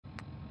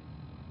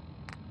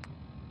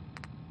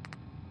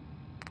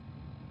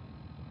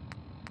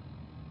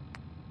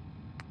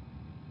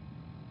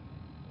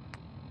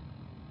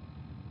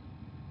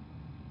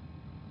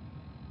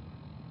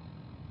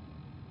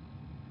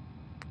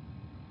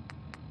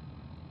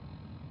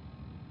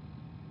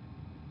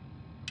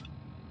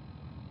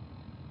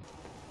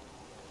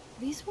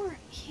These weren't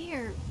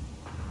here.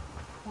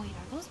 Wait,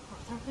 are those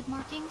Brotherhood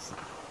markings?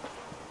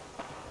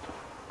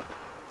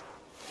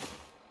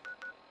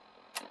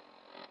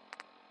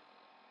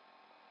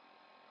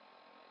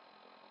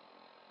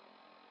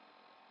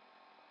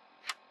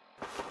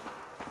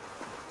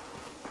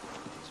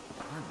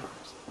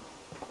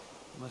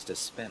 Must have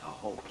spent a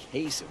whole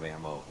case of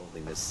ammo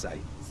holding this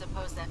site.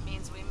 Suppose that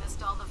means we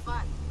missed all the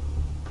fun.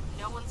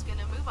 No one's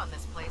gonna move on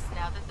this place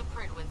now that the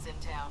Prydwen's in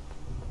town.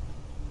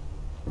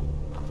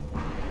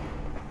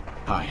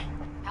 Hi.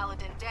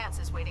 Paladin Dance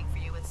is waiting for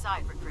you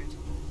inside, recruit.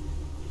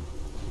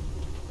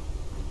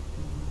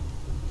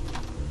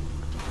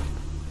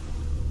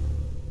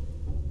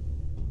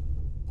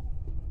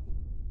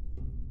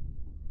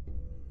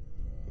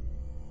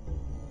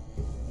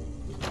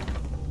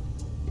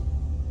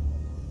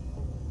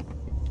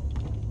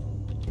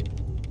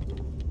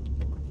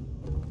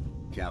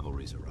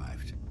 Cavalry's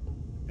arrived,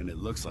 and it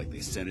looks like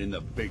they sent in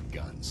the big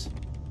guns.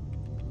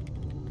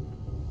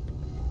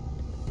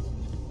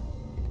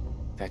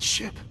 That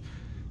ship.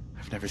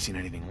 I've never seen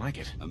anything like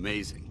it.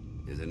 Amazing,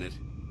 isn't it?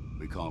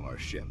 We call our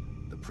ship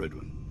the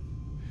Prydwen.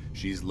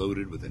 She's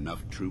loaded with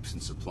enough troops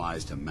and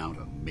supplies to mount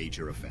a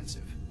major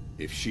offensive.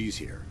 If she's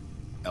here,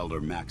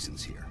 Elder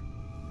Maxon's here.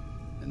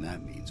 And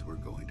that means we're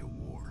going to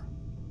war.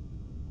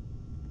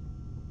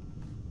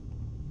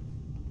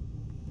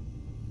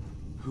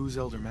 Who's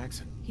Elder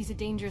Maxon? He's a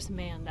dangerous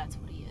man, that's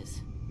what he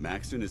is.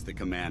 Maxon is the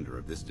commander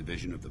of this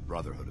division of the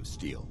Brotherhood of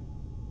Steel.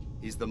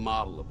 He's the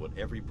model of what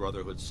every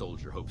Brotherhood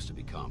soldier hopes to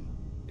become.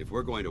 If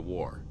we're going to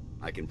war,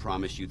 I can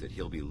promise you that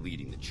he'll be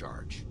leading the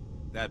charge.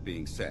 That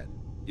being said,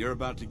 you're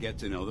about to get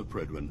to know the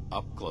Prydwen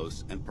up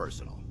close and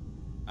personal.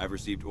 I've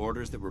received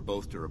orders that we're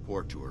both to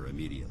report to her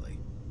immediately.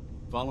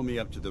 Follow me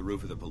up to the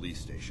roof of the police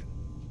station.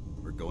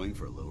 We're going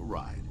for a little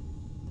ride.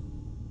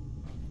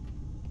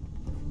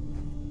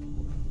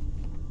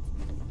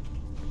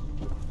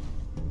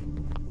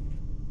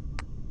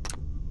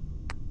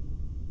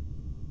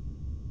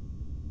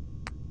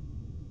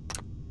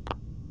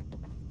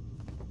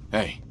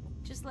 Hey,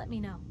 Just let me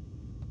know.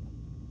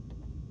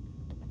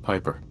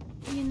 Piper.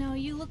 You know,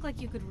 you look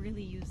like you could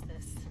really use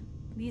this.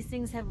 These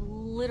things have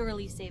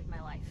literally saved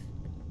my life.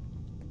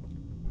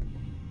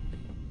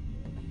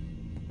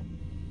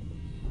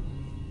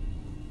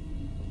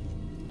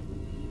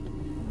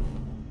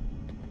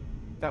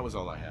 That was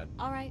all I had.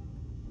 All right.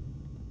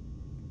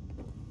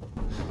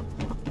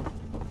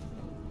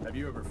 Have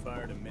you ever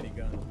fired a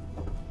minigun?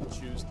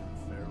 Chews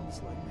through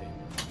ferrules like paper.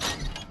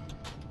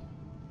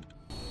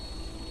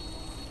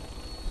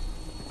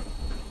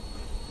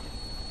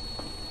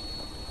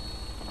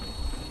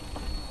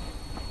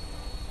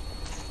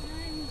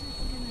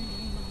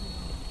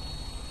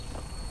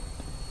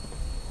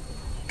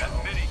 Got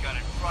minigun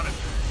in front of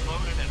you,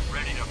 loaded and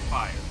ready to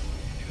fire.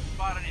 If you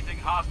spot anything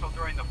hostile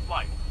during the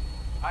flight,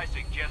 I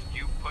suggest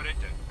you put it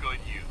to good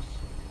use.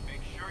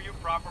 Make sure you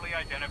properly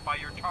identify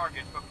your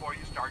targets before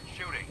you start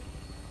shooting.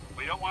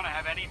 We don't want to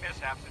have any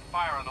mishaps and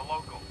fire on the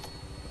locals.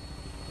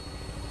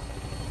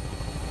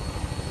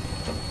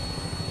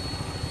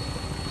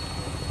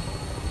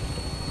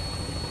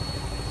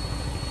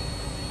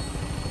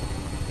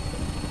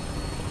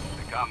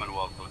 The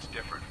Commonwealth looks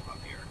different from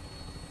up here,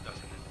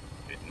 doesn't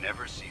it? It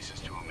never ceases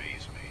to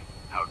amaze me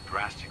how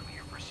drastically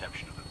your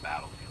perception of the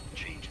battlefield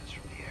changes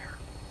from the air.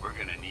 We're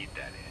gonna need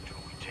that edge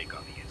when we take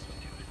on the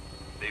Institute.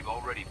 They've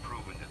already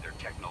proven that they're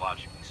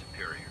technologically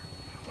superior,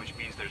 which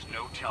means there's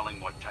no telling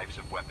what types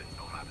of weapons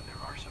they'll have in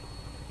their arsenal.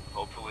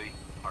 Hopefully,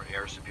 our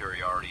air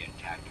superiority and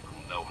tactical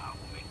know-how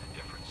will make the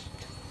difference.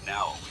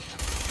 Now all we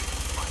have to do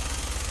is fight.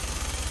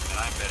 And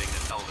I'm betting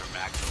that Elder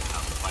Max will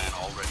have a plan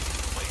already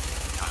in place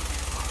at the time we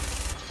arrive.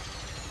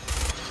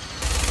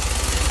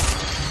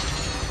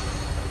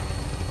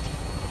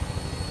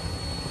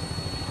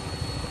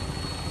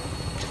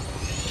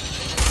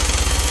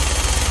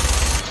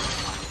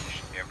 I wish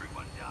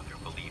everyone down there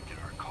believed in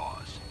our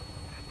cause,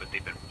 but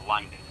they've been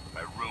blinded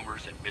by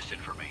rumors and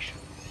misinformation.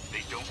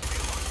 They don't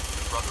realize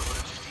the Brotherhood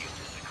of Steel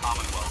is the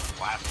Commonwealth's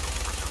last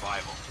hope for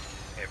survival.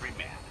 Every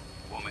man,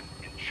 woman,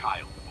 and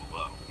child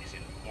below is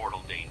in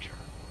mortal danger.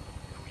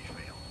 If we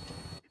fail,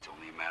 it's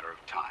only a matter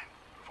of time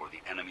before the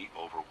enemy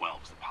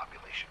overwhelms the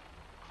population.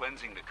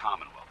 Cleansing the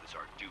Commonwealth is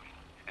our duty,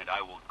 and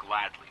I will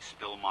gladly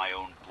spill my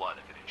own blood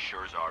if it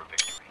ensures our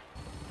victory.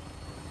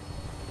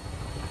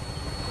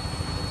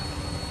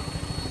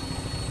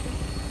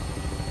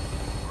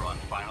 We're on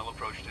final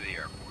approach to the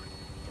airport.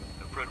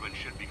 The Prydwen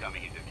should be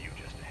coming into view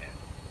just ahead.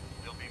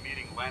 They'll be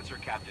meeting Lancer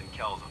Captain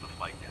Kells on the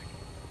flight deck.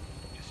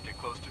 Just stick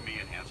close to me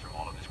and answer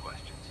all of his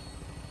questions.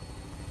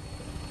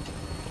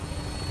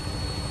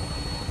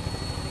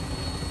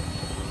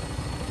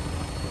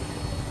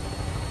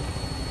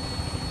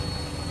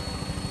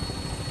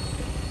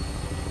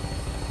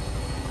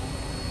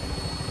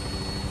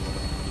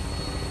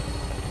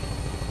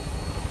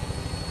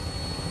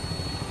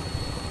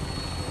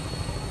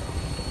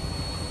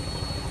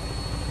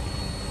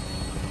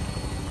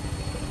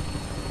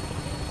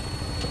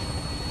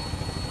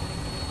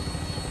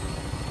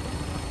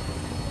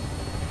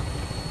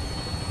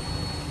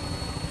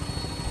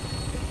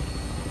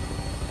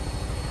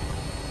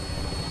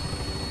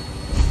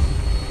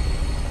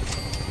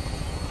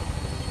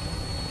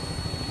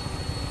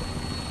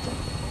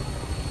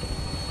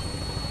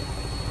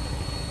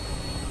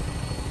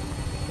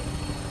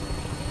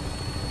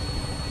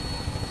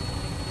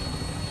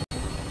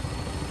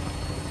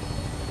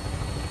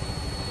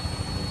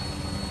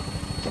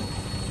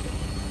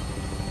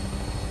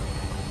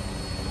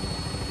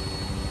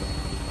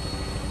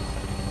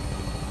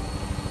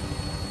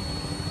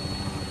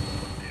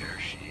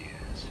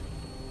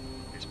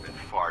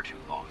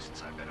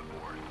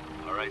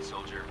 right,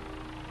 soldier.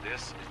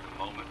 This is the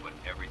moment when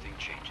everything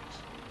changes.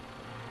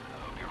 I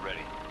hope you're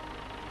ready.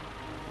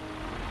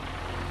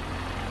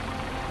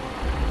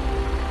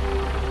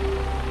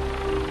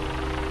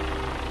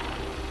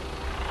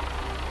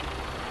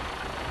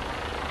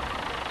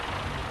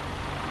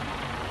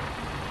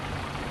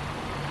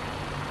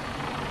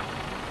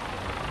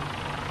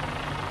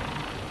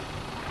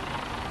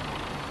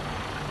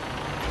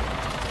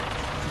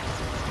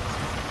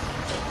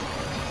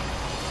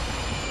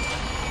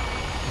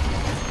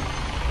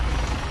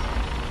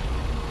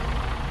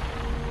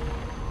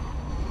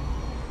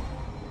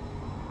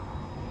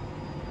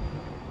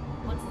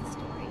 What's the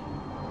story?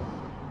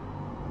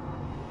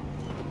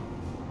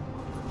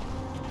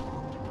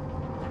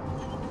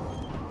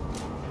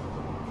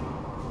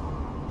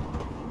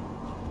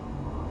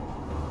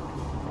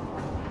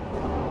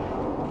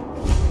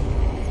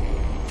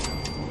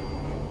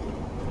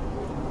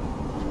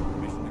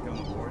 Permission to come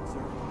aboard,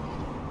 sir?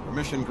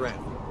 Permission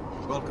granted.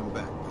 Welcome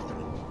back,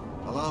 Lieutenant.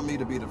 Allow me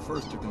to be the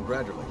first to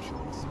congratulate you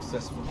on a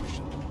successful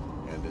mission.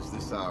 And is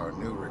this our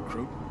new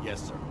recruit?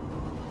 Yes, sir.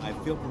 I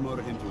feel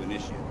promoted him to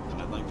initiate,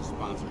 and I'd like to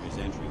sponsor his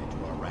entry into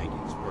our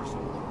rankings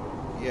personally.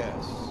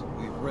 Yes,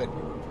 we've read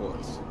your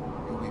reports.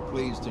 You'll be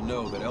pleased to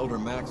know that Elder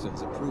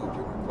Maxon's approved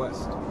your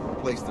request to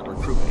place the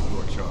recruit in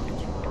your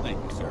charge.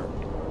 Thank you, sir.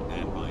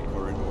 And my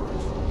current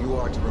orders. You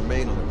are to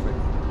remain on the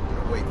Prydwen and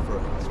await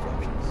further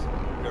instructions.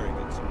 Very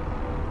good, sir.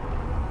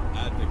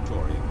 Ad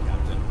Victoriam,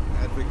 Captain.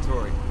 At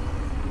Victoria.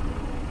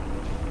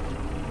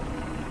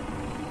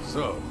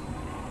 So,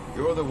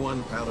 you're the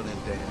one Paladin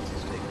Danse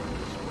has taken under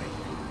his wing.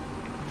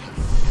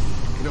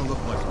 You don't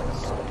look much like a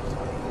soldier to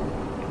me.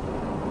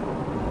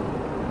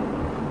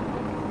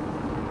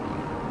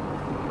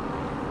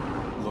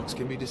 Looks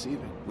can be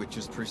deceiving. Which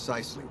is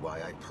precisely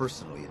why I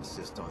personally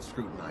insist on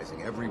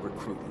scrutinizing every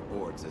recruit who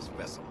boards this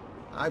vessel.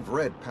 I've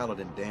read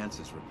Paladin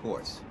Dance's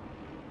reports.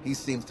 He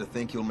seems to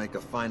think you'll make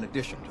a fine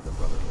addition to the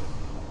Brotherhood.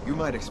 You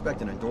might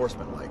expect an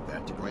endorsement like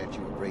that to grant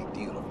you a great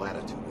deal of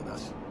latitude with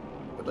us.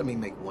 But let me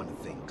make one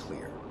thing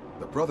clear.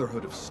 The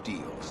Brotherhood of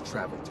Steel has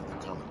traveled to the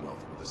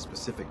Commonwealth with a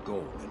specific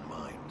goal in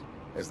mind.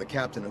 As the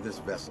captain of this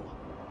vessel,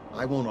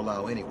 I won't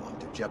allow anyone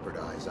to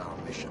jeopardize our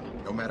mission,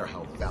 no matter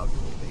how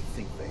valuable they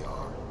think they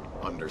are.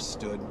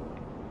 Understood?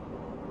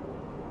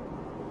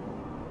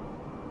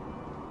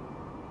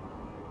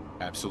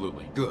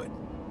 Absolutely. Good.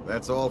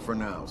 That's all for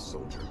now,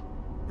 soldier.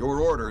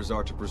 Your orders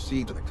are to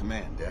proceed to the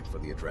command deck for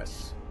the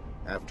address.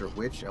 After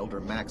which, Elder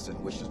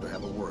Maxon wishes to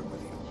have a word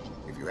with you.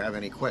 If you have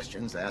any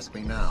questions, ask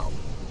me now.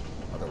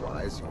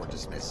 Otherwise, you're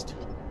dismissed.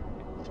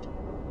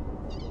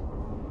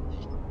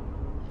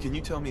 Can you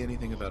tell me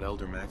anything about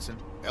Elder Maxon?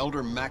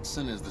 Elder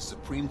Maxon is the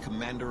supreme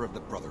commander of the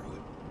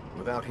Brotherhood.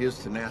 Without his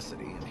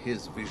tenacity and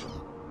his vision,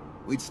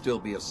 we'd still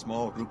be a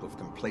small group of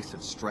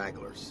complacent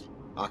stragglers,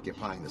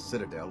 occupying the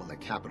Citadel and the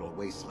capital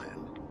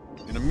wasteland.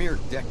 In a mere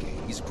decade,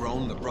 he's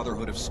grown the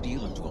Brotherhood of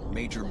Steel into a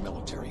major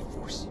military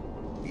force.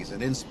 He's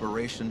an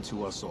inspiration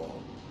to us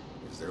all.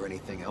 Is there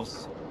anything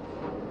else?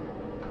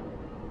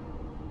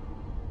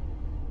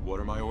 What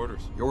are my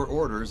orders? Your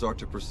orders are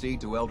to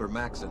proceed to Elder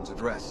Maxon's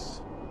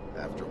address,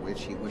 after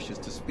which he wishes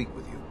to speak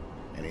with you.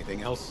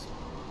 Anything else?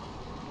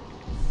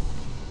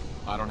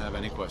 I don't have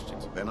any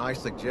questions. Then I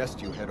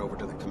suggest you head over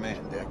to the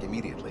command deck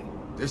immediately.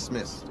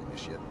 Dismissed,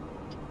 Initiate.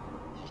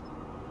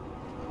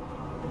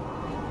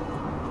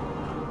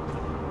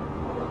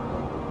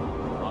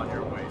 On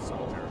your way,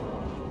 soldier.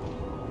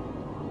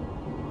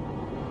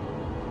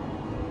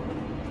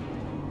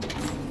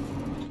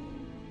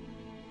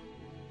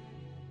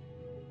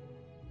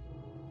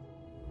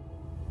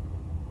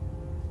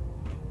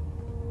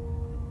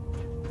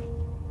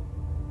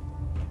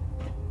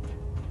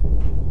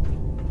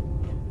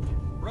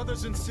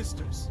 Brothers and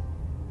sisters,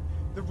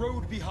 the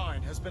road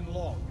behind has been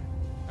long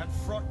and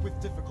fraught with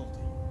difficulty.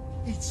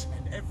 Each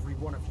and every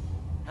one of you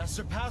has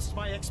surpassed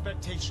my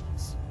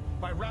expectations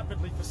by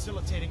rapidly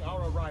facilitating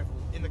our arrival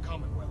in the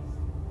Commonwealth.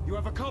 You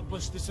have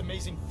accomplished this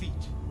amazing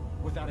feat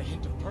without a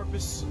hint of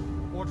purpose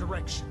or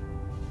direction.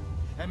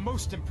 And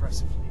most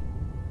impressively,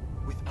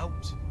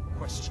 without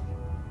question.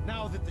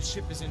 Now that the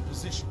ship is in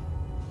position,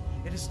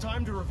 it is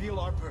time to reveal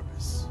our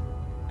purpose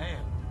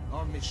and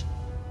our mission.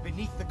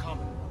 Beneath the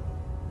Commonwealth,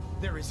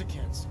 there is a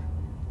cancer,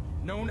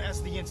 known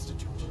as the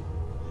Institute.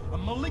 A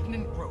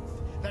malignant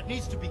growth that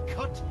needs to be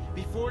cut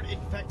before it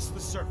infects the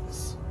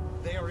surface.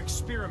 They are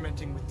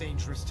experimenting with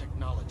dangerous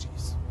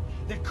technologies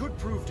that could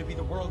prove to be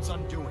the world's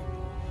undoing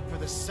for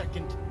the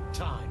second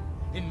time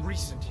in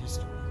recent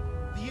history.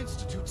 The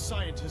Institute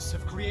scientists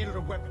have created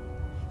a weapon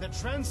that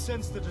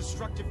transcends the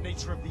destructive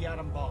nature of the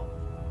atom bomb.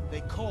 They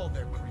call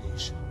their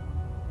creation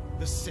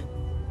the Synth.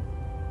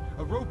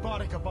 A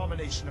robotic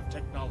abomination of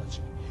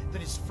technology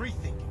that is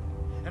free-thinking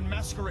and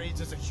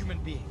masquerades as a human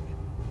being.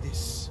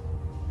 This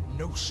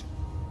notion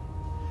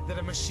that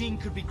a machine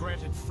could be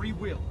granted free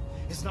will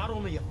is not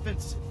only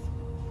offensive,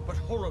 but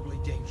horribly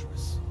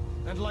dangerous.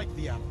 And like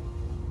the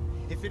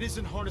atom, if it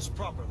isn't harnessed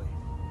properly,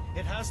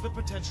 it has the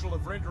potential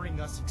of rendering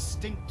us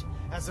extinct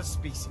as a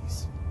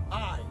species.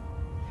 I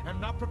am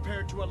not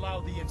prepared to allow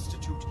the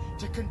Institute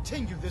to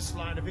continue this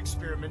line of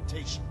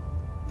experimentation.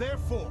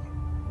 Therefore,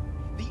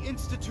 the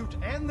Institute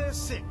and their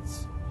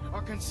sins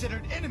are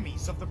considered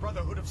enemies of the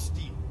Brotherhood of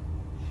Steel,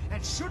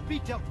 and should be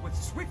dealt with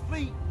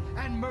swiftly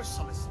and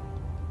mercilessly.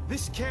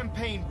 This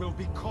campaign will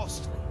be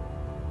costly,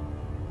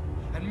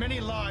 and many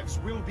lives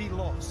will be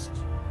lost.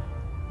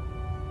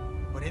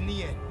 But in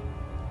the end,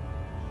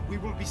 we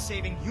will be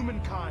saving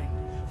humankind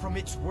from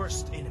its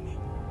worst enemy.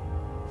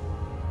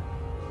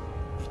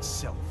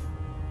 Itself.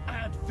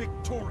 Ad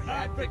Victoriam!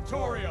 Ad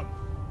Victoriam!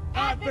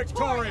 Ad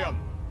Victoriam!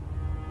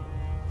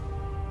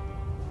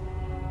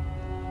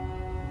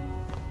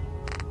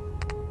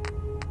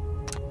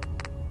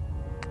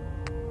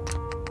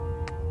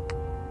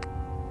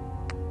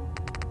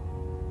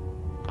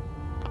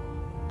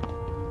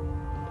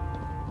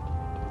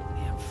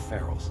 Damn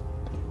ferals.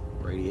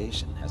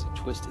 Radiation has a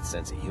twisted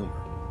sense of humor.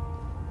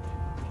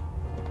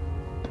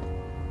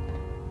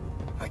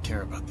 I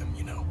care about them,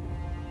 you know.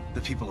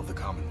 The people of the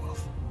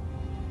Commonwealth.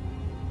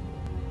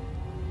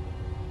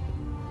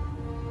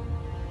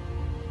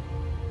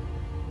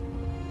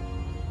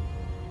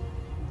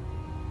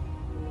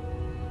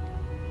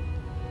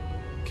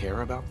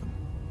 Care about them?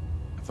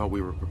 I thought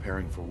we were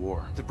preparing for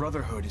war. The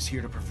Brotherhood is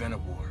here to prevent a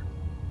war,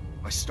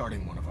 by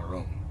starting one of our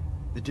own.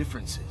 The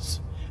difference is,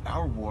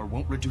 our war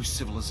won't reduce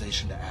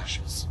civilization to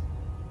ashes.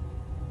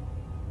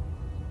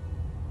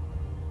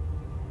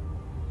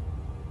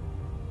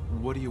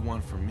 What do you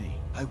want from me?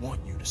 I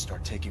want you to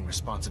start taking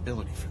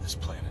responsibility for this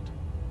planet.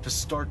 To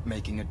start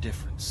making a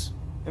difference.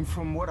 And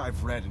from what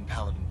I've read in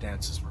Paladin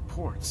Dance's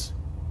reports,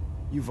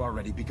 you've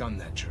already begun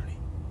that journey.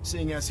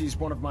 Seeing as he's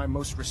one of my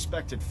most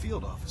respected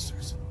field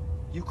officers,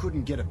 you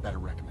couldn't get a better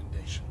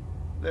recommendation.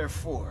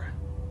 Therefore,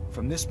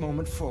 from this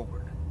moment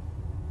forward,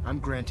 I'm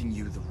granting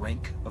you the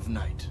rank of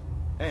Knight.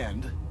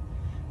 And,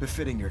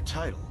 befitting your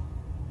title,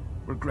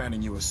 we're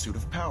granting you a suit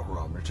of power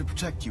armor to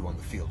protect you on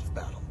the field of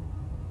battle.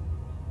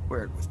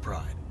 Wear it with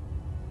pride.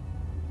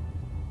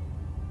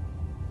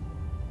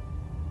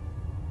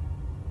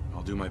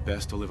 I'll do my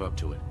best to live up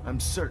to it.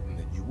 I'm certain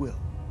that you will.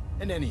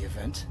 In any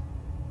event,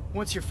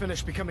 once you're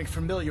finished becoming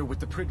familiar with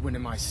the Prydwen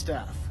and my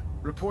staff,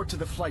 report to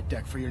the flight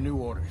deck for your new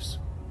orders.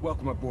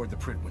 Welcome aboard the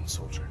Prydwen,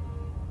 soldier.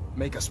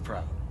 Make us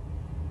proud.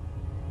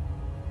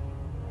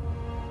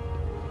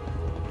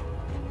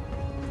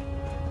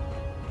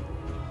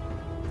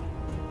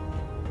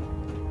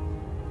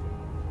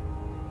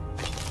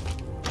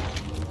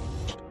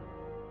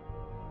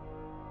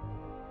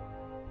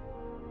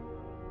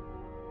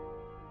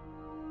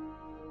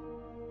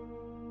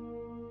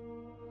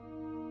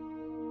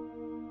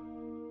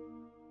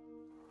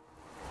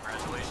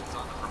 Congratulations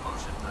on the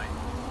promotion, Knight.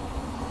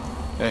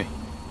 Hey,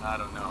 I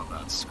don't know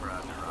about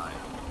Scribner, Ryan.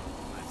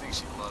 I think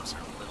she loves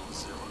her little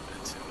Zill a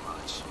bit too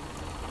much.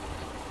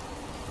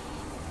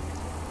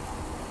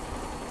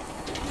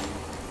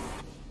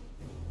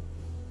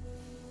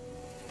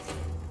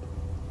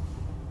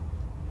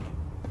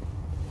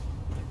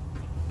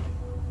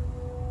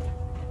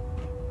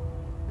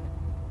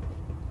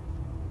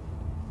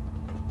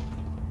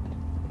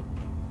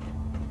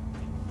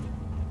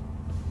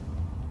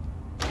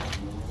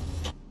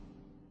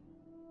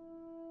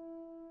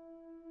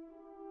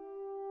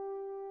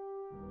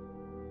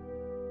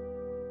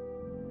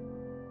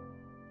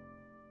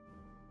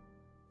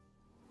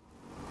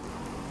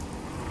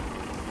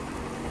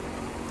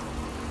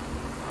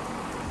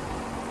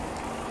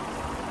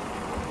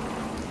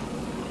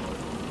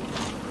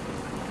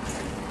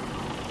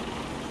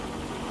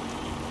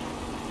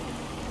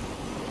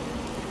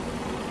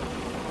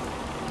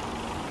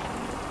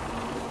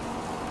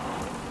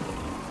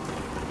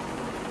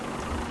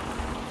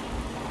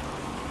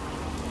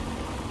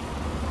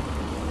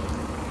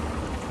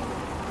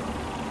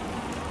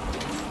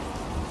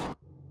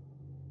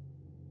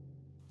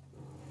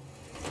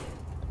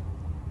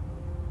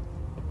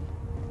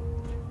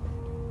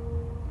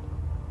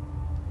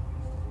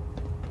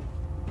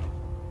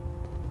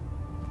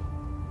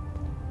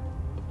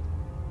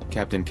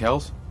 Captain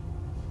Kells?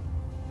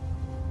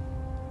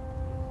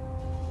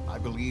 I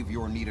believe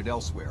you're needed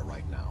elsewhere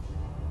right now.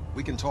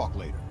 We can talk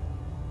later.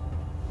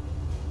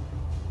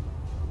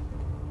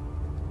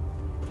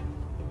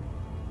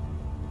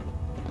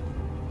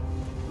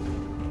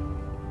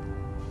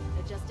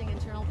 Adjusting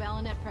internal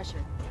bayonet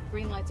pressure.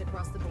 Green lights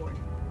across the board.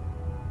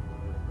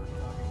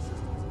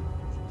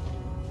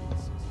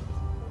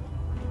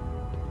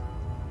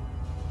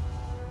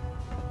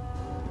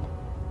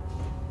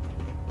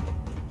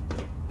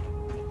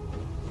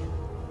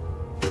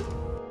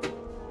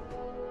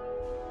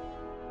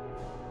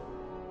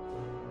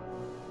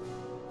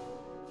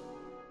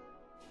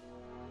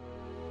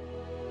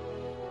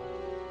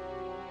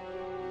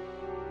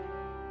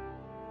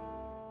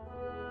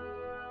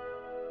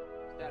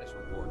 Status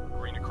report.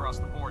 Green across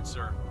the board,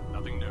 sir.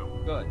 Nothing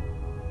new. Good.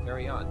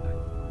 Carry on, Knight.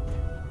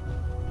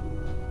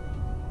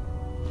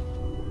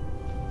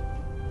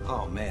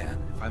 Oh man,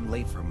 if I'm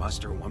late for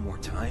muster one more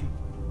time,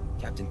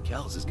 Captain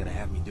Kells is gonna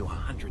have me do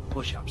 100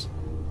 push-ups.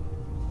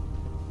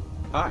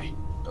 Hi.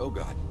 Oh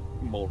god,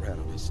 mole rat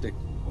on his stick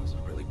was a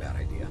really bad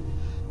idea.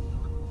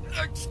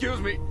 Excuse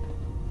me.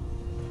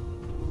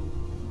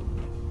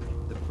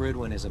 The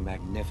Prydwen is a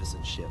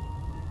magnificent ship,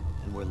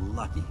 and we're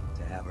lucky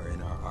to have her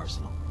in our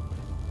arsenal.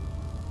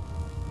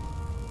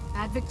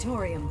 Ad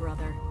Victoriam,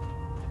 brother.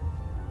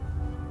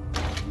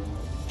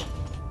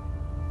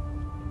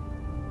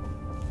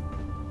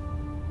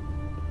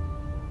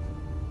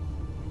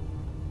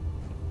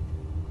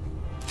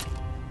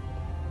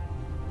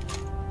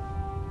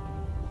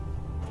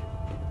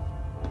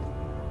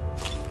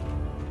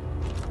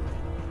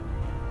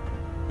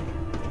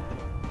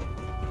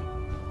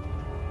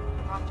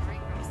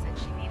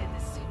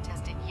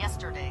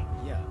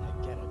 Yeah,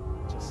 I get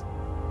it. Just...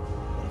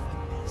 what if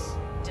I miss?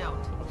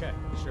 Don't. Okay,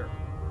 sure.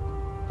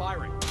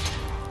 Firing.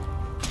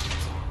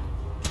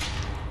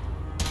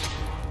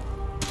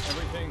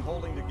 Everything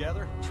holding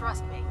together?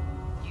 Trust me,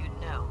 you'd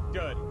know.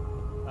 Good.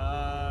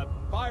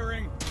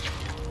 Firing!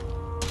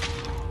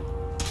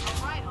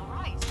 All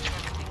right.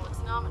 Everything looks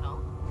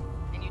nominal.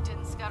 And you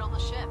didn't scuttle the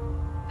ship.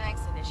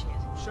 Thanks, Initiate.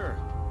 Sure.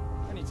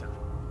 Anytime.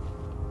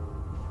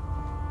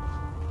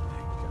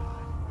 Thank God.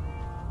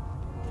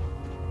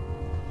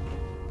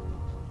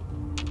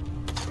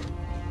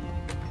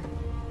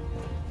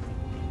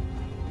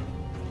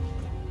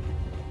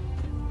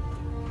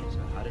 So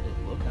how did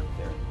it look up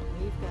there?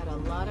 We've got a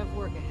lot of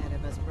work ahead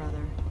of us,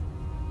 brother.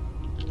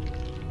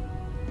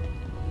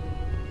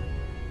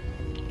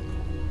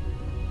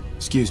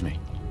 Excuse me.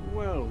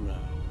 Well now,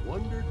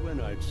 wondered when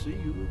I'd see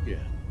you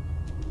again.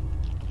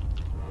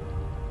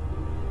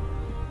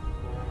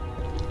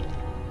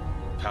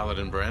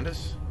 Paladin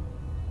Brandis?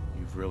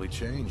 You've really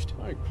changed.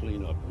 I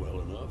clean up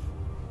well enough.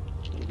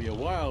 It'll be a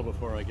while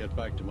before I get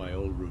back to my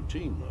old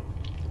routine,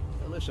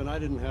 though. Now, listen, I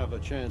didn't have a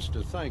chance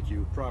to thank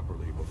you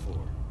properly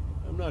before.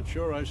 I'm not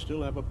sure I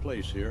still have a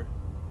place here.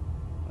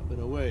 I've been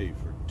away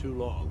for too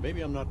long.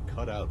 Maybe I'm not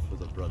cut out for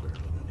the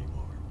Brotherhood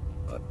anymore.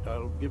 But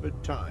I'll give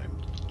it time.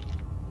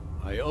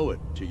 I owe it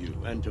to you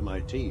and to my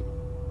team.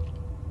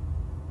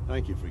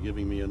 Thank you for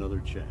giving me another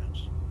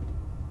chance.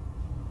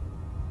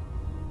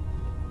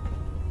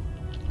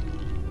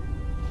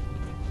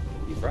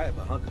 You fry up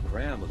a hunk of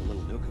cram with a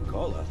little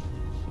Nuka-Cola.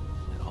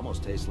 It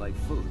almost tastes like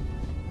food.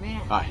 Man,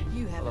 Hi.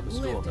 you I'll have haven't a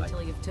stool lived night.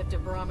 until you've tipped a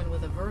Brahmin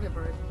with a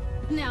vertebrate.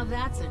 Now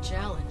that's a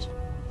challenge.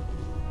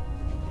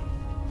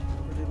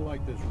 Never did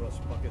like this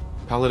rust bucket.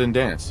 Paladin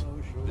Dance.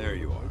 Oh, sure, There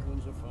you are.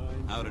 Prydwen's a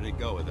fine How did it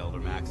go with Elder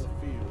Maxon?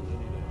 field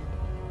any day.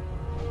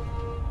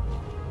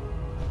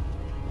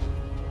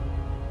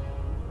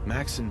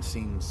 Maxon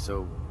seems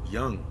so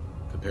young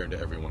compared to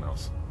everyone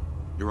else.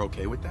 You're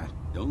okay with that?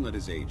 Don't let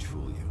his age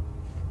fool you.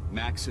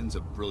 Maxon's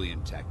a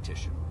brilliant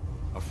tactician,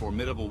 a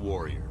formidable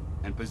warrior,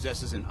 and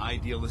possesses an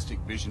idealistic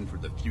vision for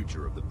the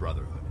future of the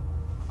Brotherhood.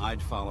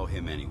 I'd follow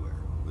him anywhere,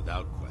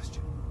 without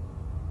question.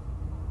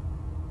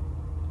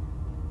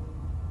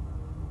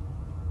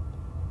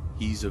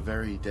 He's a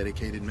very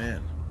dedicated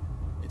man.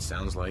 It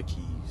sounds like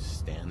he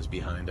stands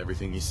behind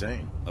everything he's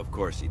saying. Of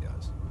course he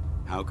does.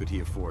 How could he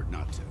afford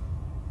not to?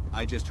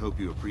 I just hope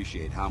you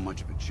appreciate how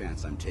much of a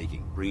chance I'm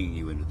taking bringing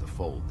you into the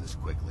fold this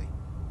quickly.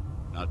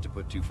 Not to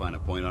put too fine a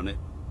point on it,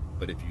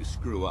 but if you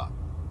screw up,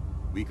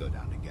 we go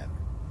down together.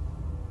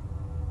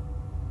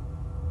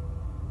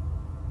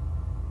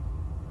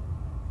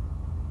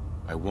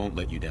 I won't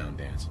let you down,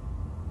 Dance.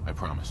 I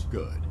promise.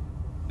 Good.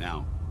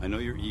 Now, I know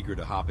you're eager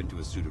to hop into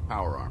a suit of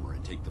power armor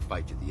and take the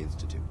fight to the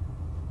Institute.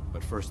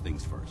 But first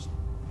things first.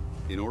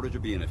 In order to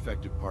be an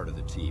effective part of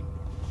the team,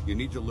 you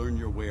need to learn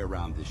your way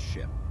around this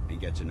ship and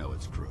get to know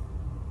its crew.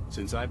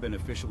 Since I've been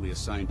officially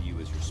assigned to you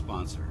as your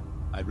sponsor,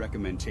 I'd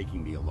recommend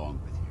taking me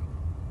along with you.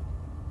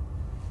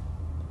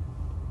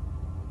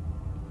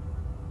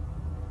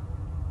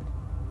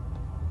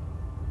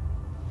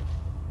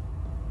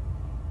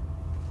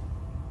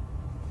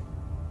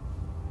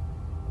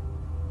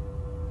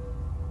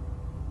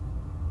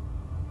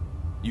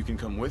 You can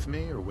come with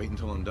me or wait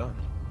until I'm done.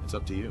 It's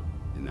up to you.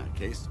 In that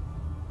case,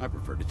 I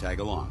prefer to tag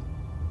along.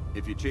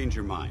 If you change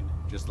your mind,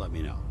 just let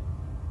me know.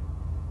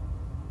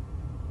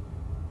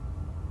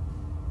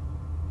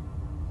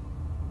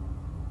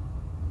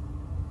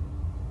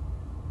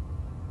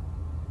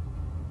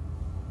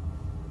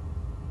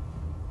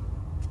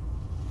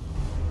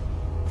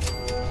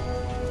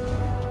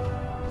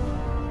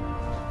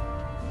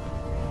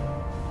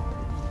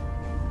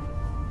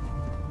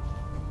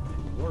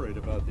 Worried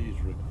about these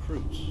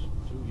recruits.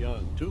 Too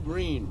young, too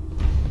green.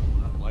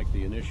 Not like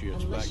the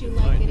initiates Unless back you in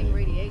my like getting day.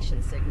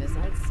 radiation sickness,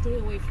 I'd stay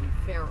away from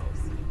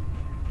ferals.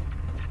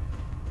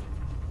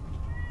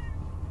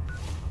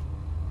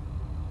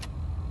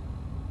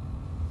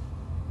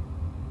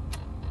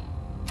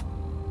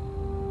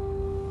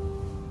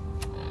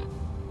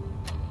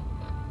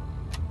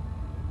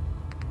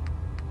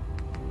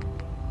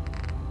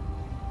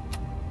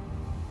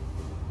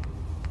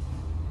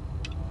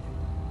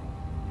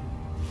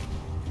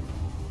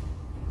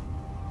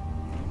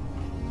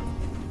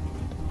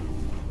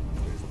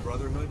 There's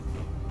Brotherhood,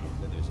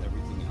 then there's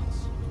everything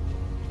else.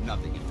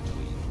 Nothing in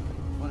between.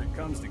 When it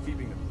comes to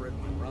keeping the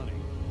Prydwen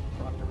running,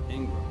 Dr.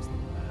 Ingram's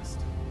the best.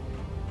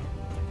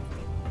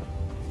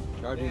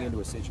 Charging into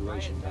a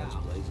situation, guns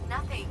blazing.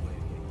 Nothing.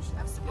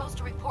 I was supposed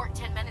to report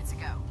 10 minutes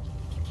ago.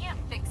 If you can't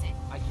fix it...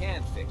 I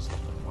can fix it.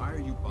 Why are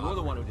you bothering? You're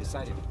the one who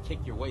decided to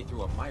kick your way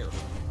through a mire.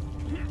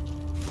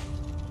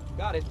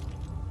 Got it.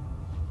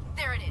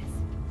 There it is.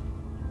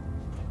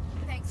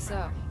 Thanks,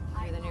 So,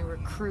 you're the new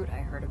recruit I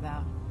heard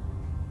about.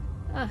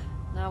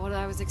 Not what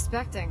I was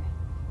expecting.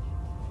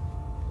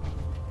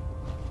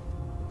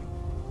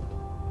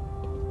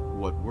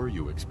 What were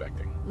you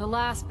expecting? The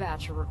last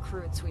batch of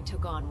recruits we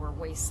took on were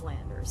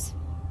wastelanders.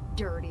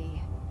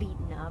 Dirty,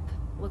 beaten up,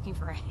 looking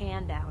for a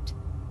handout.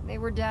 They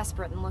were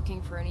desperate and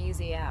looking for an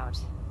easy out.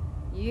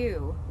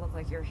 You look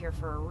like you're here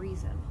for a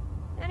reason.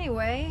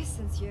 Anyway,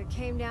 since you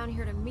came down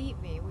here to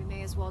meet me, we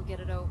may as well get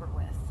it over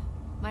with.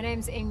 My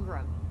name's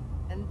Ingram,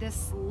 and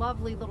this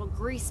lovely little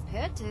grease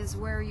pit is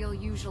where you'll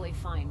usually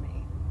find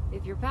me.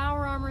 If your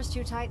power armor's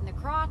too tight in the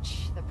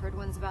crotch, the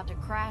Prydwen's about to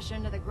crash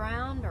into the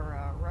ground, or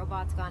a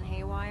robot's gone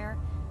haywire,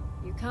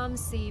 you come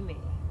see me.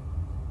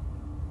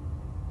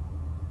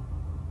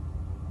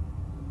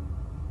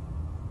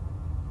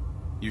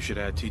 You should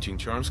add teaching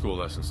charm school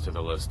lessons to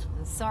the list.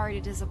 I'm sorry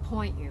to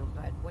disappoint you,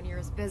 but when you're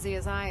as busy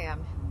as I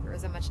am, there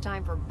isn't much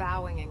time for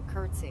bowing and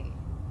curtsying.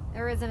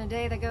 There isn't a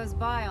day that goes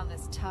by on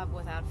this tub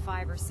without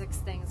 5 or 6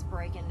 things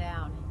breaking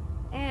down.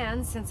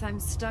 And since I'm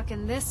stuck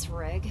in this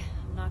rig,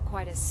 I'm not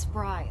quite as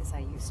spry as I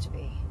used to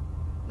be.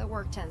 The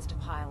work tends to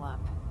pile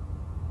up.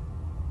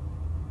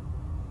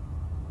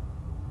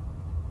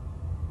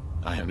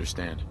 I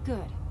understand.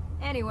 Good.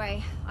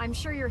 Anyway, I'm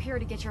sure you're here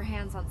to get your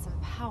hands on some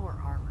power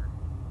armor.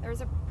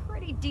 There's a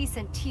pretty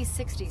decent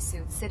T-60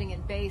 suit sitting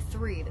in Bay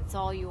 3 that's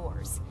all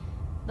yours.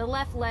 The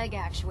left leg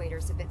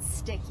actuator's a bit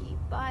sticky,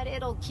 but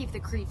it'll keep the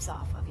creeps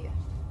off of you.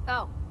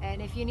 Oh,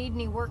 and if you need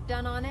any work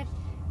done on it,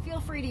 feel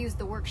free to use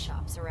the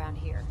workshops around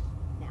here.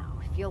 Now,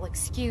 if you'll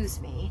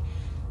excuse me,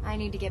 I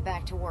need to get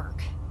back to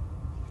work.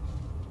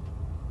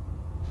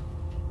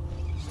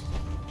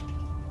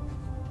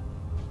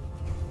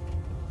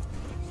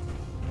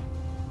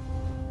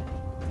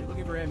 If you're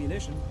looking for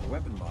ammunition or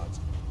weapon mods,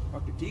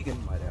 Dr.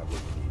 Tegan might have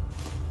what you need.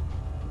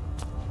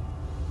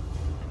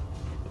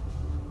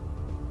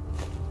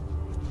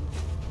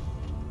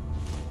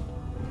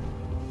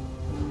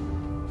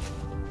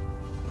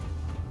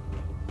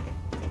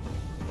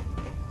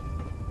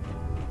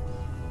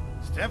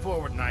 Step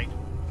forward, Knight.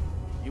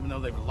 Even though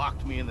they've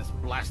locked me in this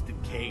blasted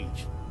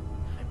cage,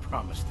 I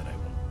promise that I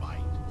won't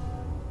bite.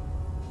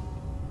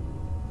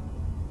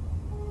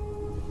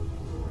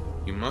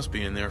 You must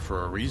be in there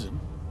for a reason.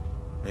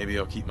 Maybe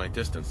I'll keep my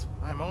distance.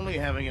 I'm only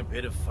having a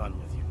bit of fun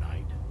with you,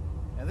 Knight.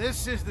 Now,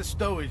 this is the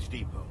stowage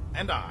depot,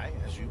 and I,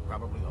 as you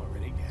probably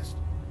already guessed,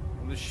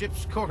 am the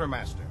ship's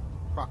quartermaster,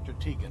 Proctor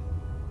Tegan.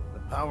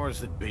 The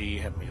powers that be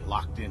have me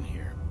locked in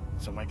here,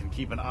 so I can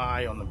keep an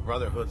eye on the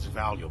Brotherhood's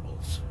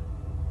valuables.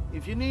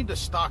 If you need to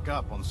stock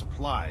up on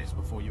supplies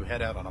before you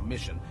head out on a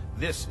mission,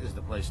 this is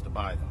the place to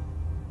buy them.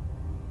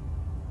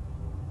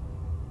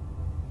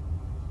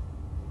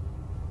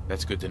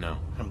 That's good to know.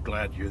 I'm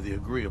glad you're the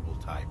agreeable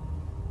type.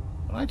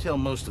 When I tell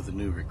most of the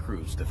new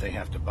recruits that they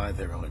have to buy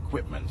their own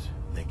equipment,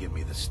 they give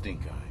me the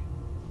stink eye.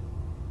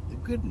 The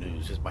good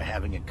news is by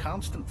having a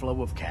constant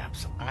flow of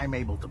caps, I'm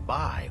able to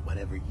buy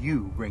whatever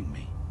you bring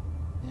me.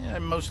 Yeah,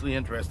 I'm mostly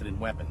interested in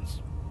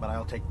weapons, but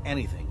I'll take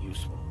anything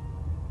useful.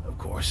 Of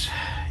course,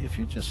 if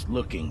you're just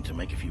looking to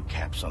make a few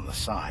caps on the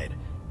side,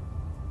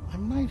 I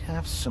might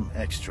have some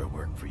extra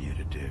work for you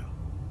to do.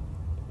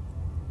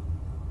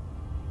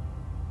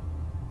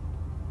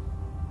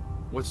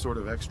 What sort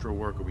of extra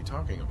work are we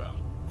talking about?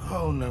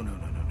 Oh, no.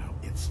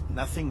 It's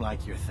nothing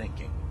like you're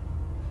thinking.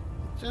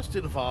 It just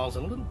involves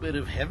a little bit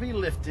of heavy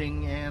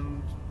lifting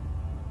and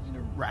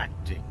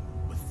interacting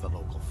with the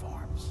local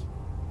farms.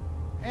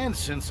 And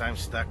since I'm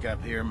stuck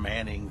up here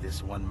manning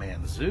this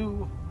one-man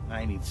zoo,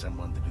 I need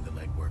someone to do the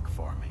legwork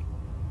for me.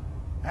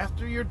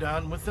 After you're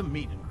done with the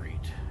meet and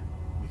greet,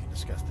 we can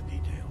discuss the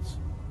details.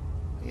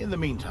 In the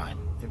meantime,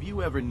 if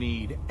you ever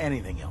need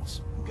anything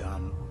else,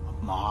 gun, a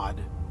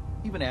mod,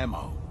 even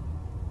ammo,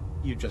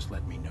 you just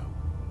let me know.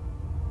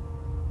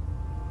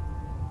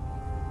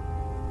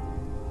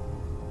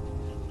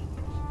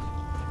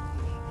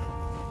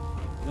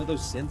 You know those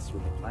synths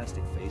with the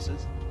plastic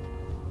faces?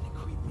 They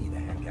creep me the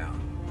heck out.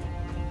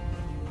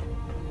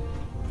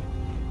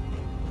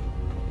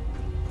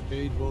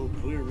 Cade won't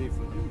clear me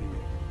for duty.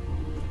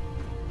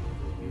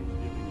 He's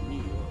giving me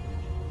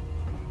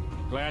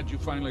orders. Glad you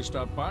finally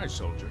stopped by,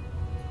 soldier.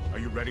 Are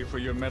you ready for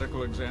your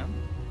medical exam?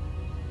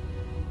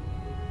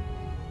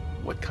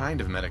 What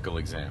kind of medical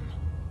exam?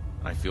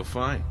 I feel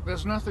fine.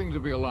 There's nothing to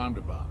be alarmed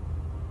about.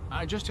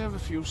 I just have a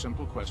few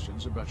simple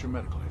questions about your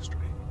medical history.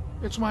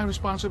 It's my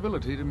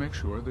responsibility to make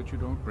sure that you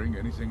don't bring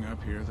anything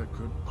up here that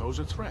could pose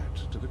a threat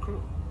to the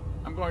crew.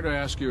 I'm going to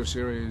ask you a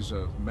series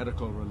of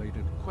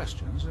medical-related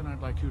questions, and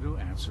I'd like you to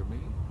answer me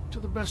to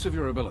the best of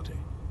your ability.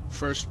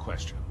 First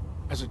question.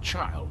 As a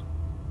child,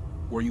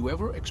 were you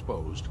ever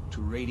exposed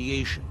to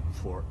radiation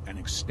for an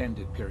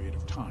extended period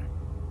of time?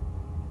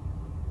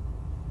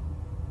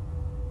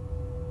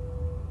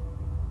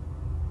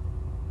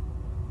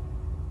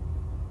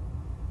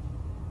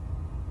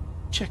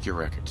 Check your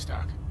records,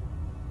 Doc.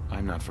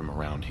 I'm not from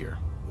around here.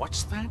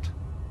 What's that?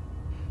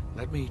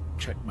 Let me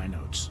check my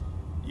notes.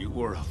 You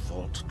were a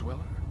vault dweller?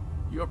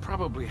 You're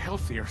probably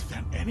healthier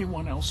than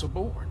anyone else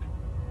aboard.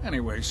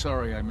 Anyway,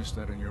 sorry I missed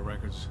that in your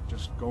records.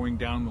 Just going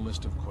down the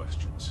list of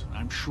questions.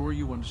 I'm sure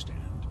you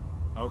understand.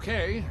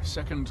 Okay,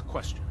 second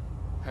question.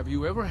 Have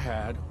you ever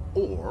had,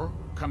 or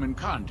come in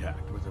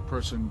contact with a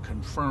person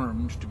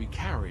confirmed to be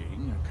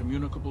carrying a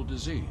communicable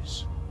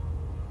disease?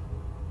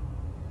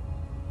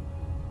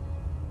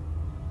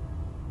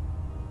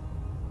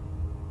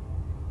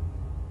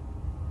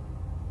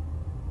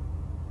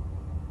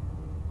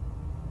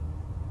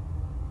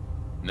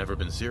 Never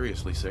been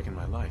seriously sick in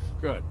my life.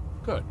 Good,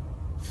 good.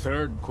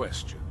 Third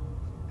question.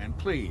 And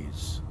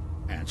please,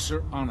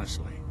 answer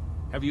honestly.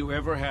 Have you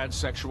ever had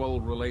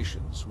sexual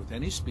relations with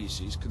any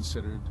species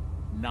considered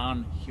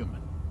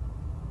non-human?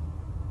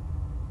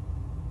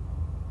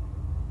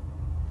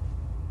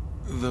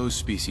 Those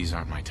species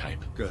aren't my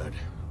type. Good.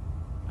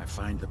 I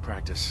find the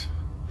practice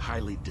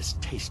highly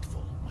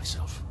distasteful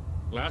myself.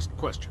 Last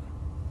question.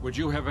 Would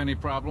you have any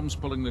problems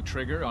pulling the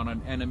trigger on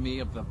an enemy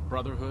of the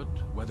Brotherhood,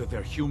 whether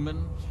they're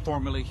human,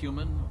 formerly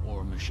human,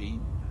 or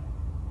machine?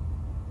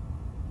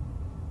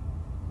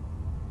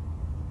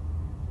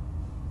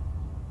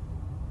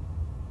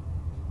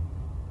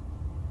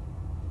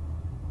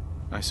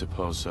 I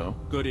suppose so.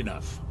 Good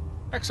enough.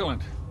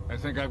 Excellent. I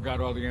think I've got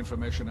all the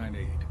information I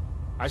need.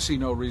 I see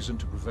no reason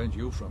to prevent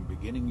you from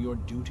beginning your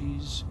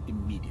duties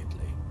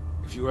immediately.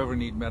 If you ever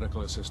need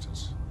medical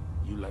assistance,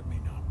 you let me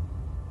know.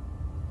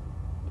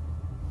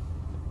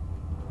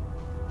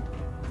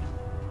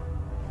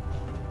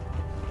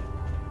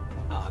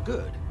 Ah,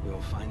 good.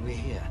 You're finally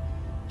here.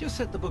 Just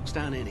set the books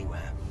down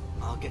anywhere.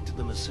 I'll get to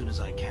them as soon as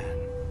I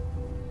can.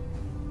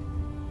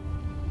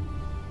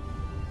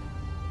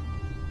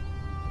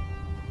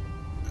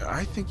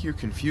 I think you're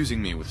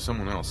confusing me with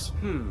someone else.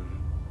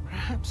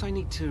 Perhaps I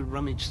need to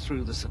rummage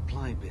through the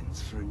supply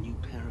bins for a new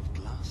pair of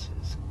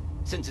glasses.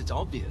 Since it's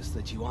obvious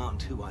that you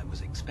aren't who I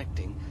was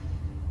expecting,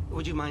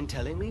 would you mind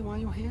telling me why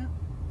you're here?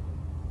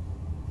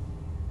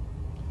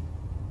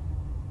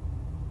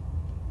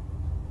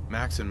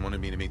 Maxon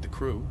wanted me to meet the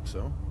crew,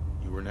 so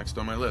you were next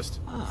on my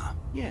list. Ah,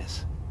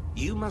 yes.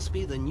 You must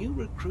be the new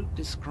recruit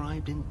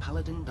described in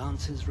Paladin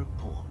Dance's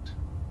report.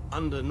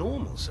 Under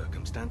normal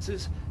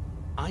circumstances,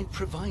 I'd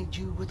provide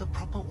you with a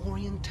proper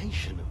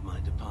orientation of my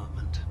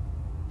department.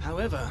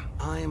 However,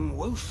 I'm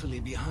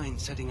woefully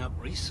behind setting up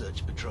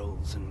research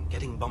patrols and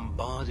getting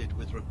bombarded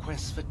with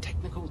requests for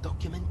technical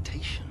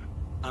documentation.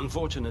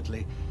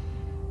 Unfortunately,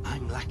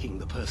 I'm lacking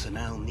the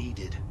personnel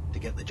needed to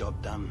get the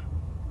job done.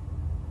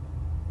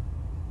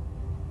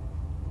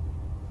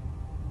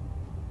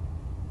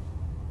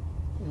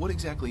 What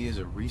exactly is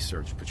a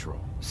research patrol?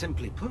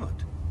 Simply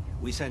put,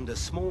 we send a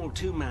small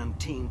two-man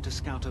team to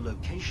scout a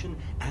location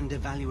and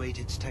evaluate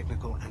its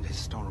technical and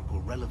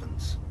historical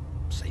relevance.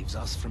 Saves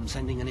us from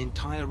sending an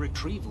entire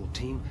retrieval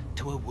team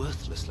to a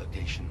worthless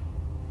location.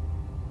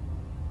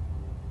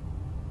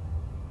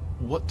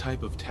 What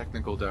type of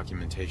technical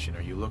documentation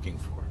are you looking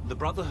for? The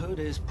Brotherhood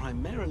is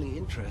primarily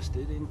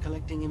interested in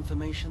collecting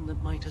information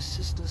that might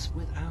assist us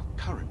with our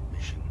current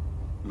mission.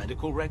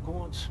 Medical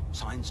records,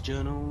 science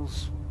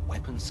journals,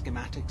 weapon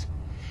schematics.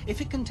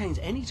 If it contains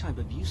any type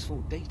of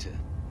useful data,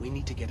 we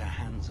need to get our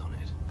hands on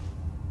it.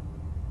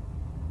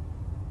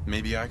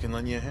 Maybe I can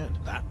lend you a hand.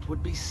 That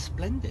would be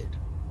splendid.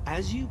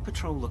 As you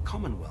patrol the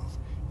Commonwealth,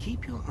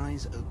 keep your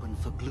eyes open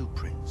for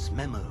blueprints,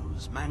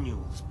 memos,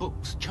 manuals,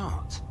 books,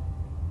 charts.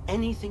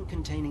 Anything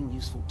containing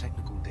useful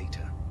technical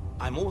data.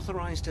 I'm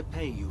authorized to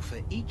pay you for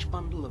each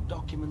bundle of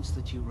documents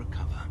that you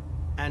recover.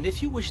 And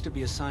if you wish to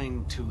be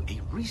assigned to a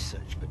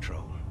research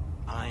patrol,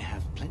 I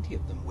have plenty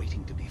of them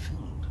waiting to be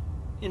filled.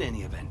 In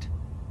any event,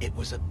 it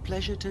was a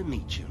pleasure to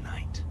meet you,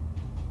 Knight.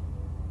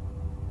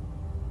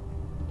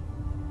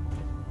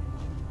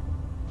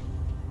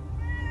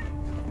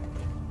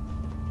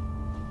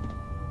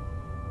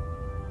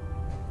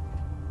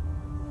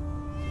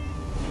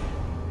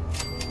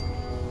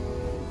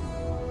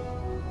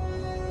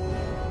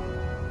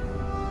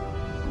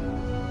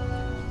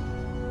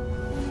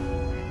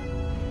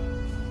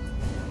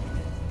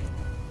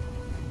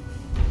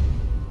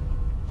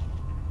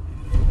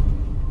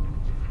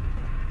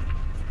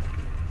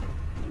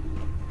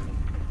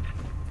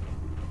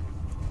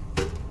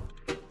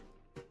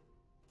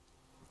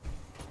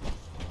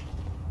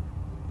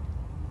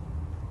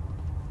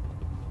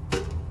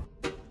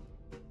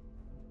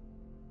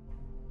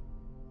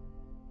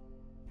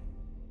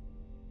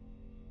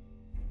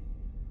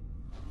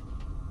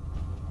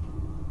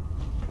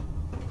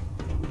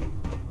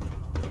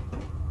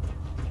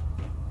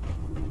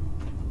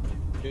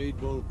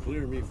 Cade won't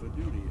clear me for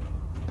duty yet.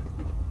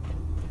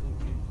 I think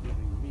he's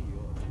giving me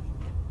orders.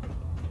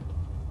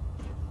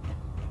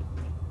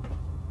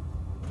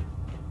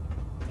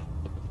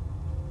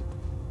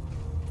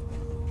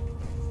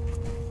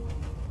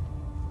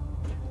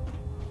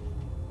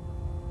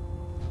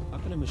 How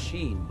can a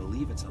machine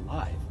believe it's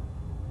alive?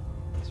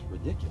 It's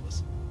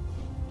ridiculous.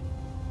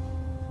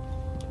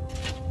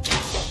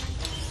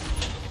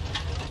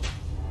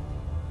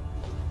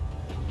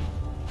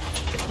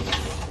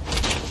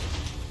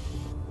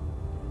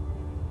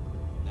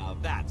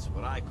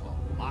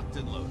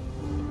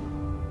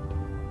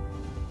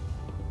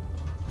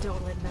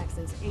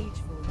 age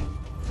for you.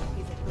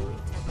 He's a great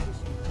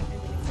tactician and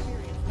an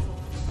experienced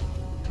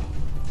soldier.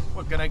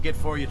 What can I get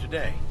for you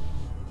today?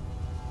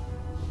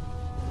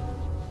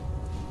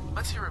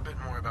 Let's hear a bit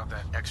more about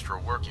that extra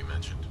work you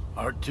mentioned.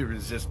 Hard to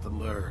resist the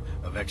lure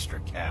of extra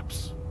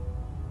caps.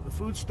 The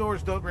food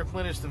stores don't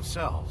replenish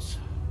themselves,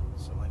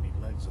 so I need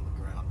legs on the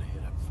ground to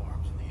hit up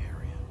farms in the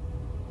area.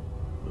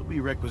 We'll be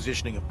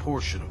requisitioning a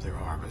portion of their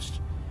harvest,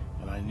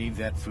 and I need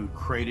that food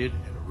crated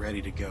and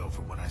ready to go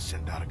for when I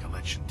send out a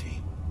collection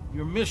team.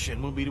 Your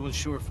mission will be to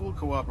ensure full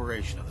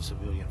cooperation of the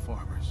civilian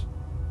farmers,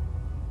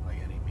 by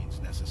any means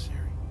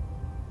necessary.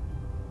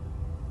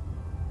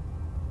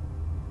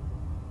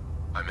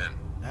 I'm in.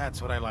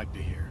 That's what I like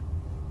to hear.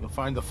 You'll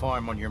find the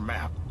farm on your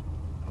map.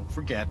 Don't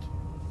forget,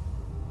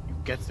 you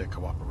get their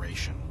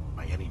cooperation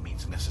by any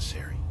means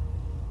necessary.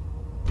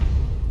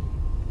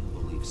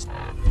 Believe so.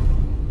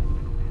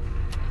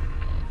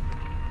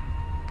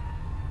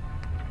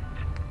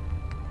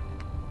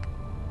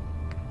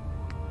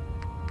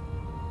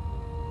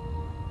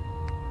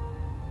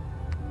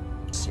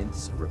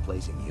 Synths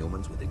replacing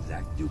humans with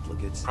exact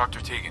duplicates.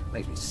 Proctor Tegan.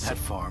 Makes me sick. That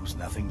farm's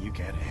nothing you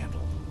can't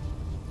handle.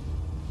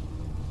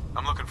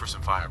 I'm looking for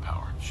some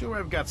firepower. Sure,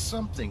 I've got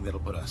something that'll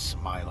put a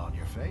smile on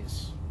your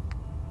face.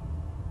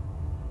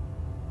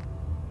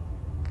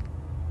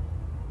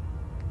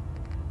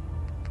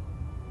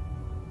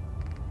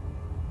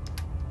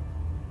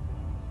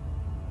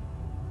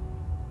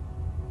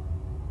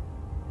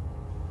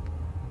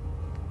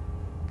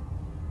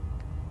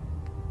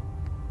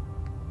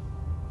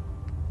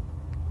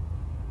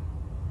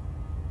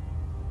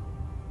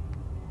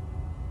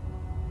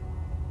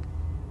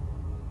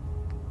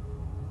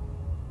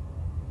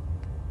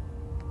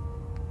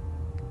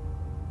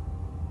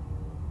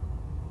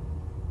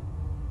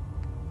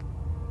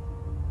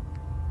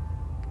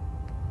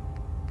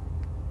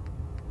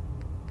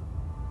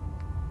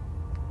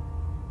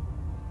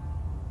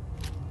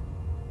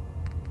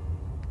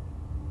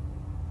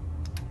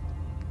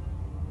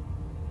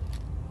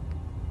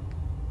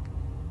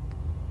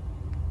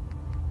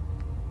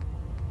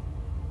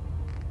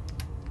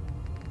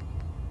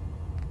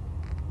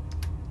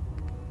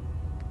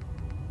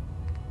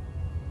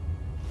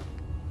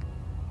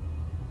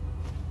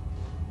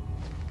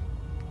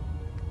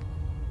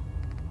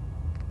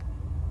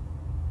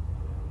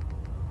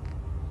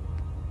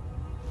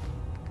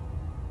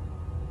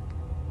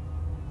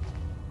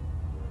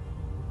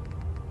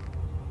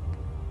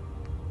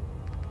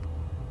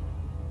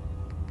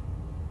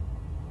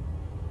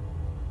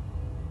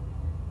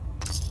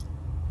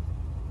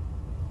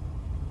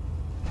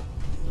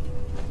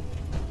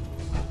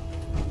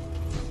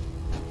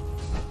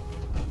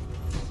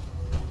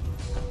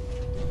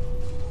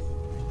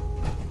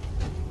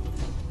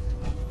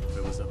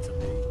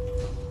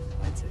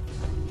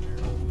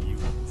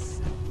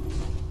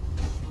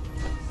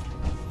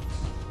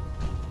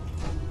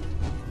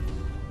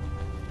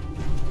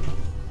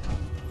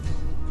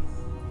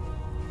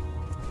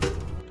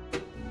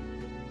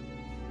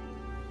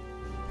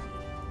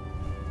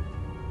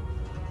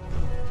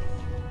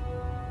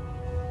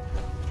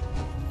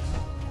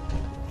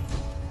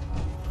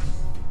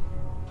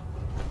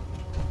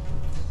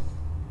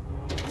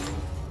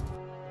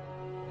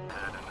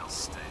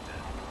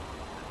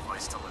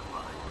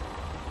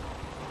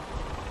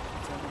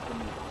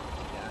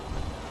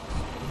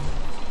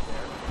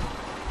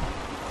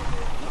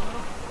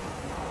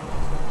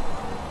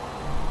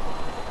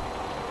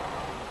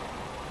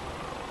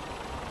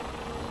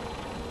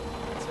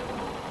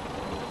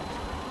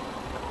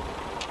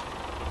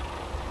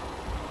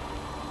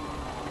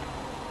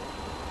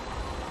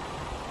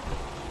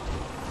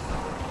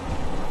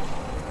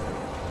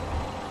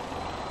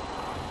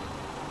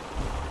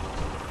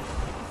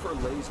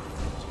 Laser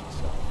to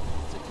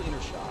yourself. It's a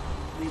cleaner shot.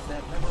 Leave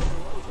that memorable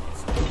logo on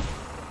stage.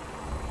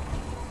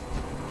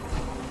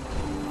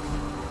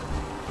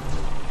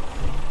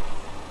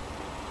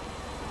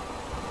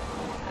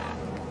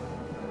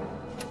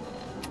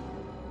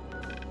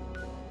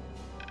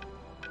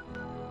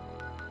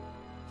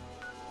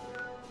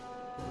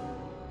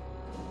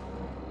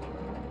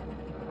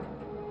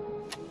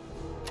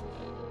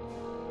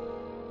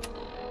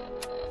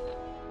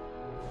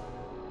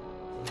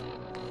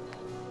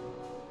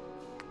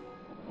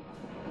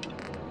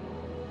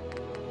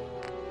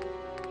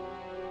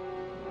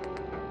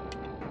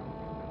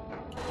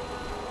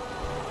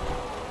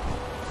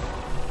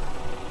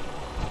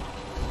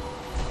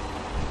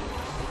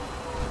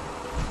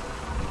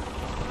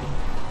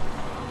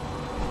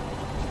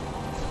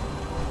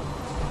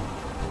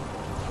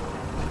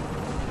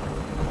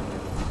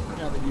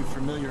 You've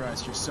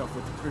familiarized yourself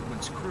with the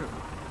Prydwen's crew.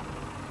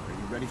 Are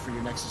you ready for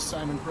your next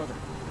assignment, brother?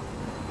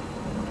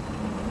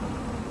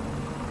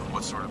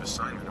 What sort of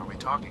assignment are we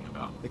talking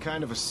about? The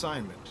kind of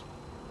assignment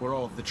where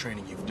all of the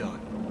training you've done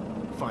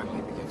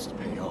finally begins to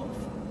pay off.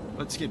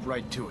 Let's get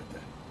right to it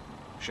then,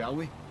 shall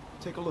we?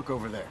 Take a look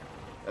over there.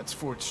 That's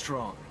Fort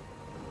Strong,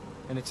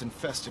 and it's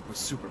infested with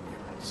super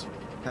mutants.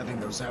 Having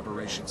those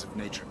aberrations of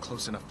nature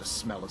close enough to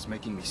smell is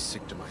making me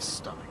sick to my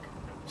stomach.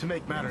 To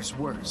make matters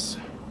worse,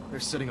 They're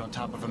sitting on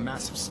top of a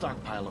massive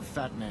stockpile of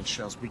Fat Man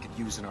shells we could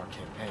use in our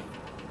campaign.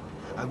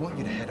 I want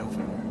you to head over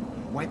there,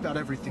 wipe out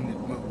everything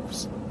that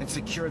moves, and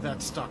secure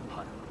that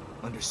stockpile.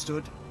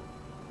 Understood?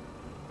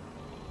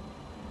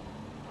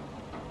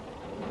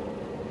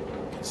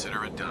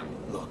 Consider it done.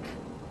 Look,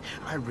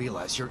 I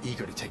realize you're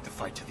eager to take the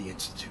fight to the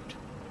Institute,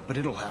 but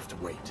it'll have to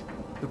wait.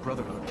 The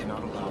Brotherhood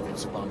cannot allow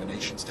those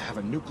abominations to have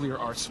a nuclear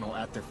arsenal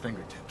at their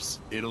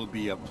fingertips. It'll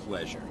be a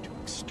pleasure to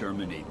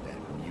exterminate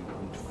that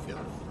mutant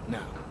filth.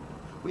 Now,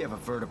 we have a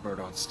vertibird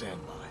on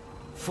standby,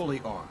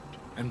 fully armed,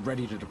 and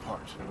ready to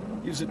depart.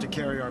 Use it to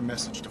carry our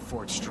message to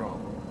Fort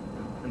Strong,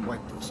 and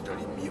wipe those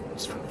dirty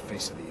mutants from the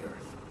face of the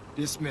earth.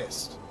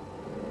 Dismissed.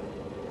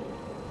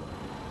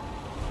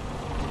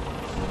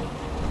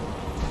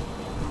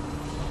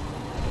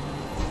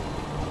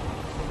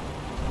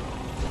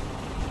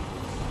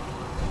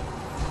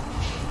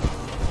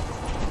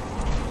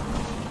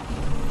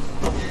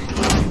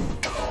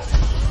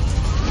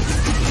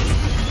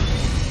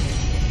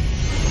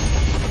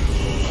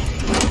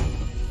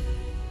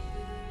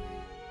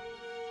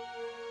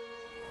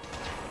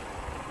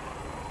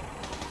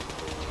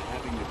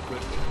 Having the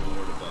Prydwen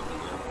lord above the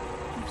earth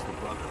keeps the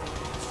Brotherhood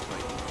from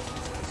striking us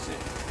as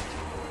sick.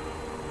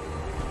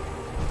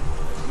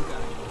 You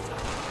got it.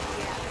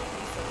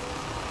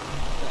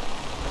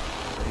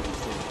 Maybe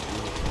sort of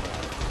real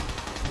bad.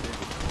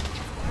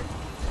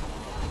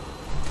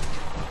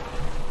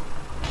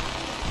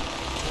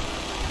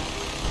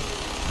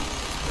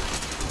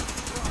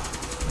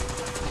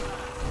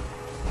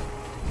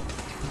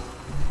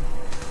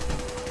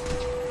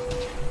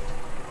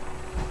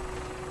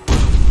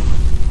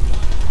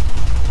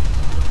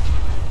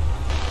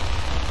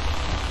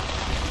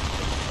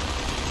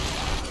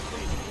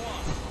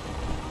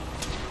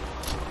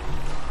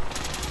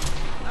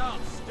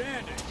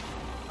 Outstanding!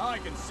 I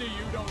can see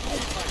you don't need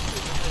my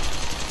supervision.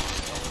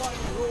 The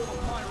final rule of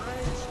my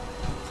range?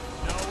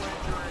 No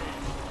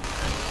injuries.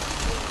 And no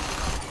fools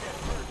will get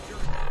hurt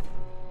during...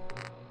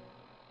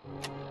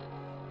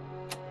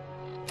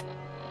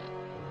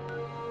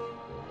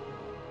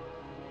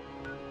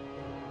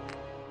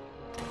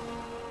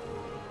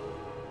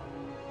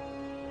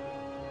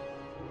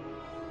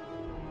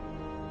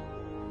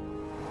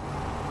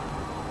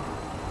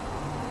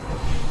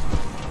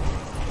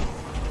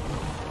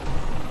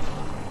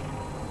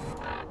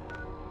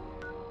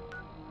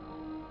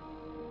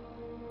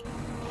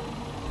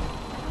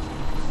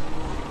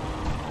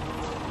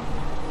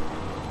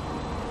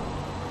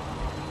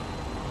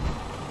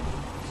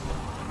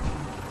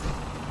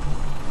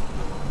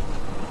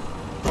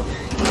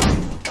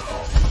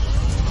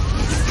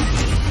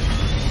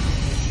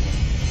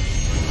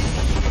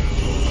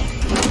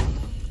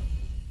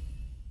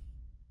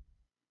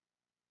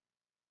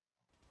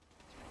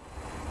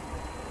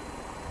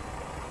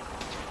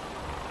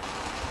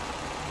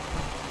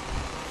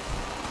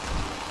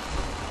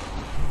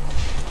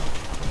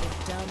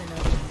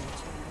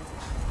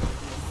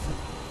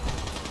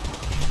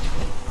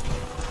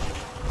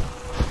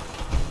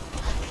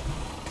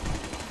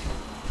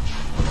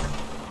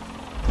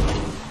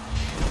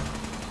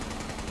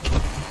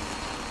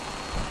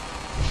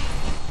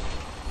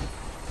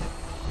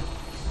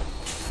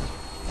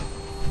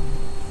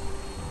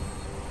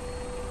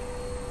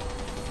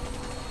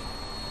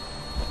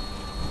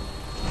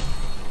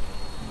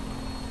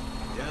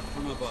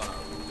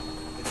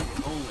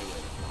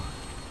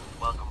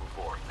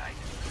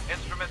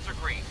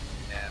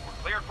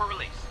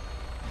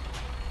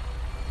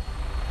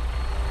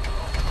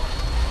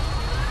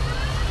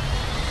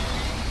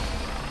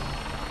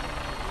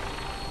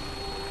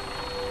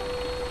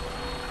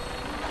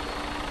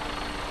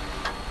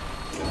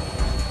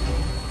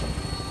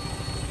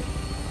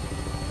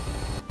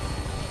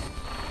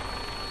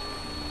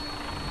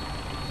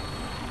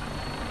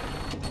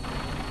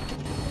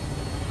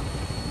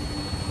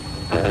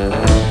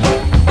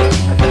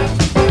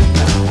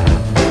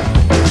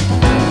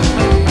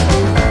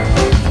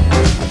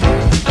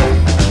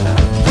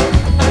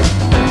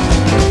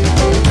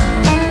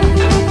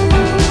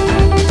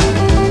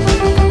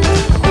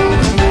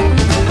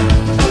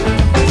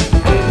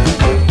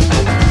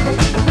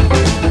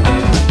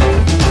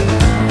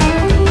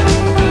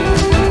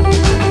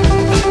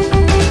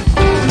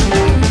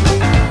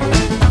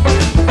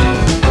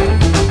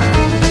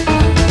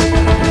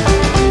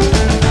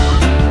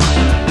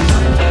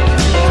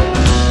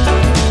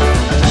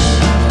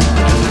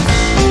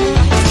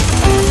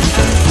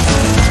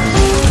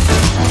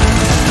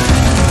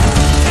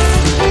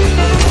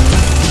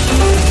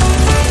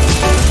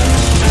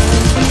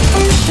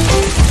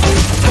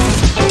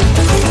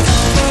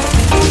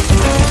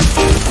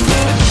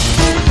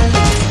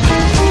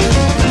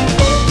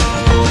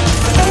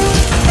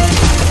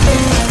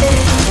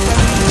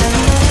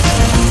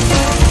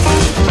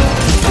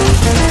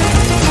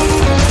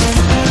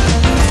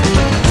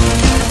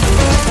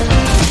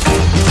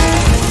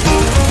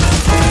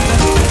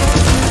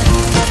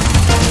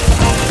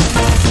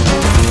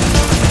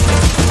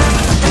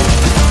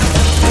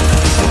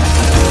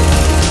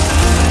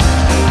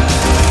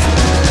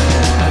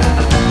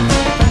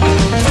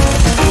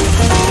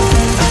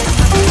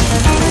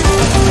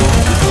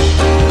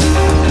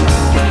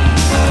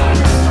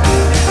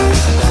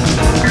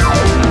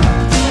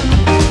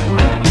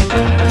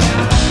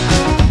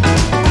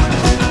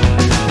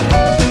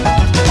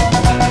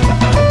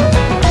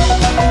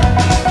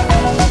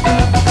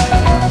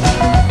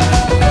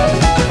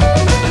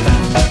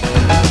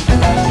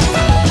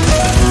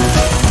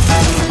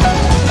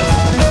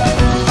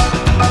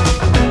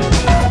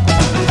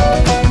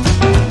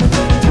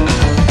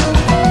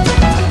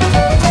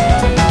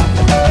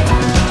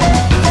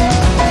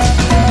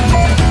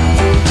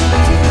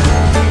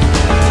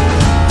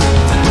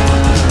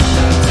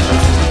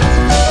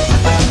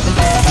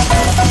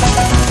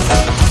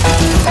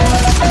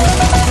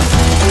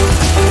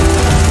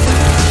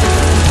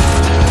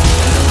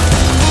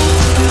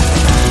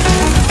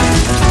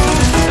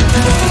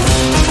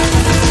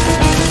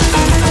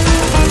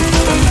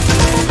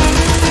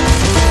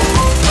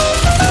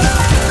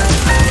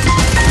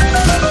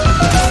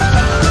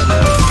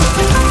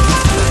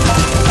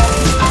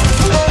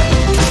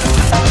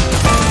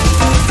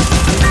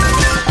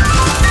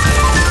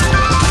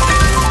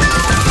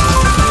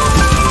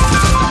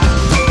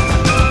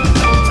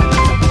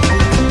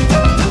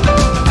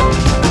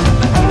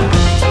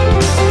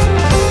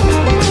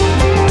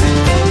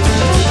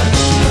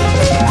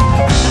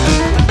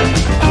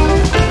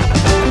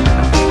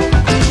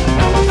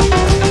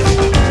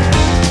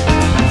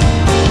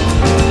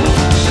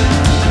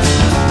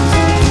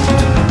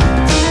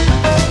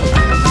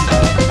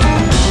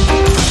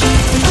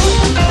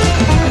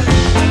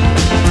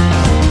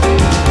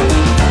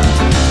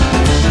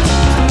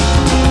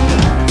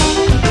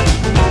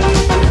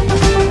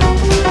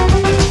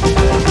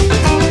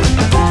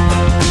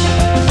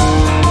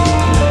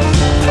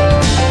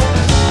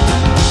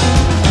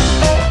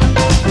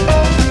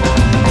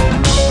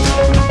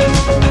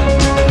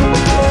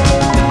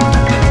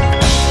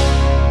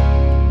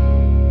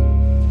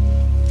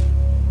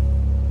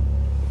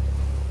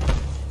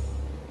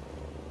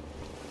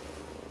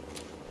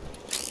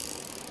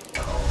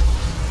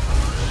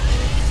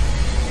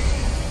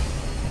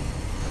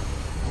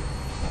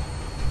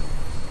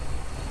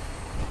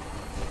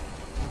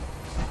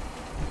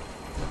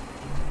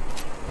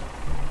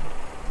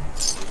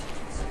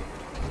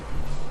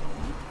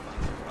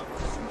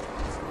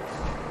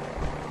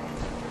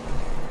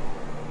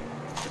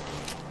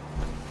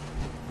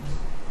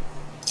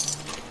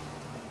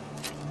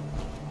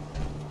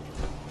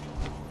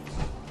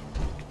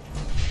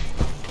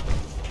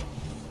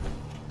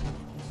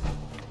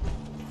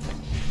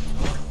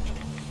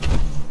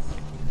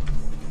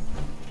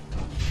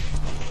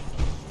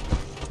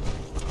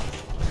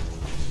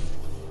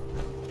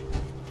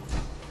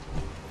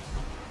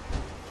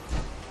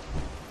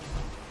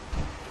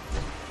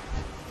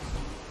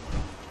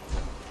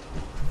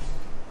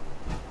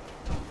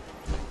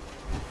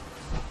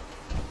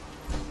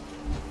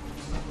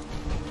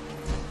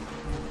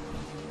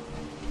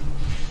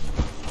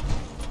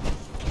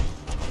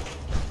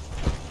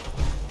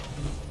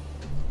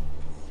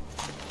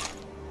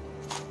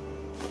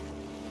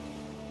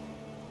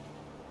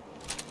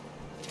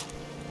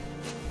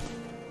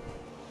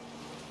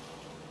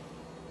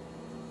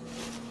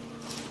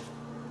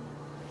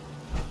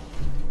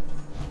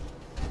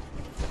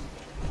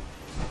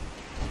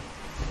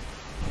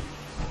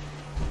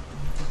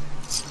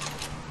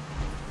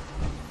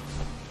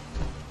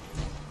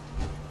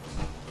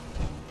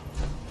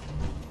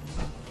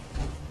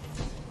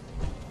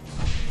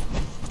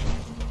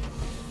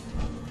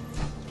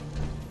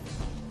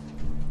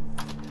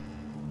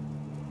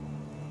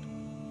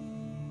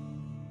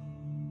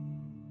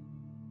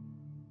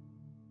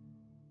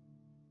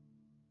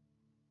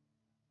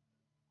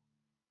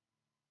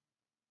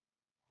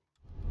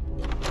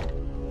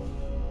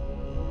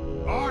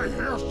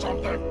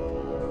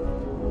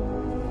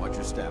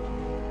 step.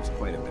 There's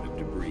quite a bit of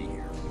debris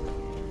here.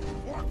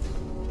 What?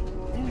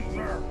 Who's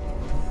there?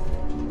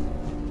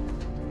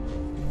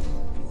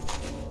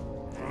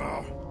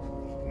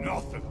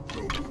 Nothing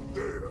over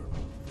there.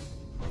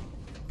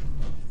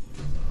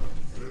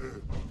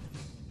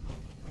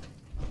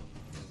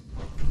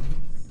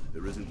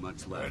 There isn't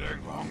much left.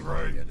 Getting to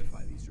hungry.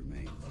 identify these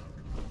remains.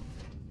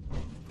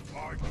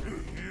 I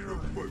can hear,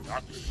 but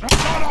that's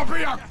gonna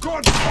be a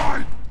good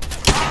fight!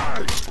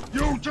 Hey,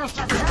 you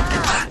disappear!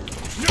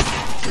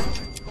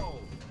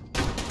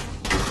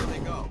 Where'd they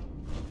go?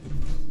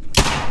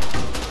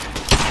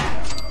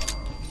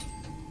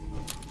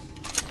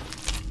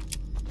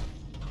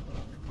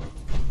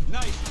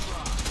 Nice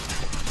try.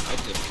 I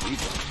just need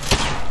them.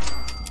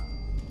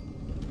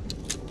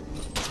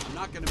 I'm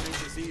not gonna make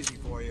this easy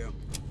for you.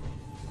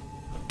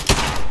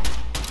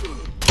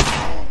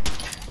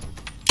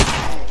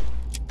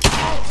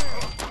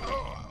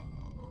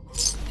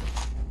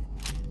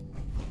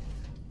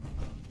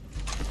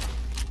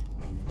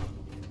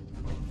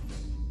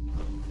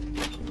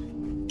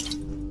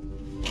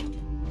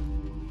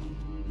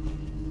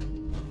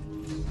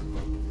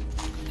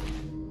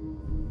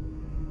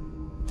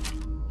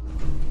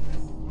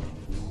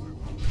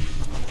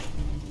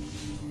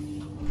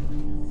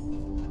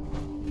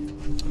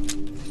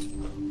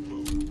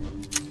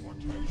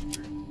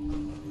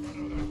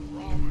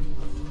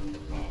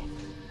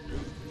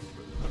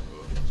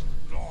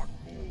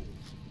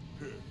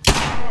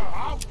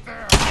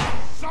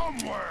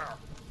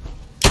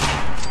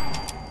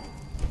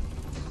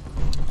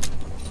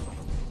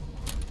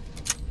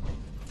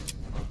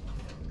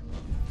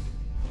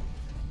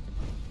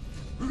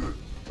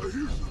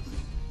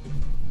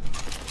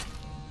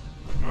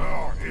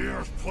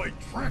 Play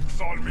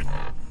tricks on me.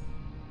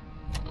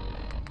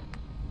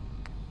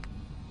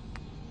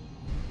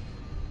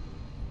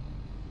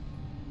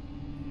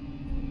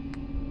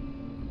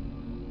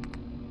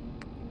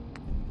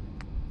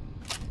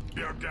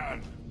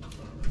 Again.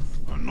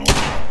 No.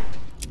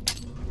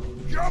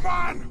 Come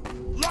on!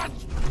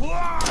 Let's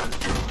play!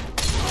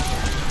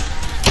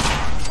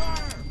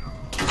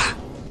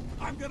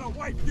 I'm gonna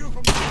wipe you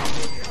from the ground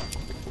here.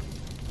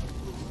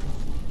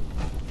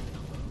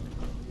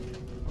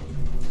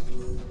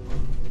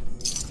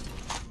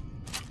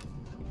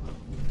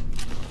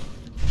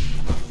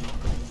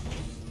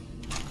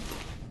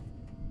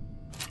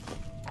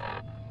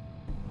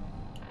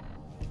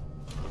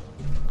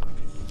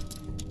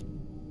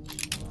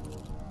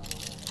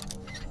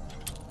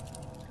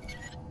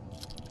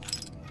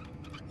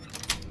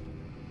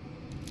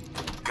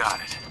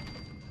 Got it.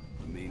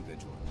 Remain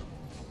vigilant.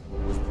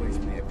 This place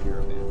may appear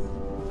abandoned,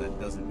 but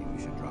that doesn't mean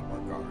we should drop our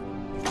guard.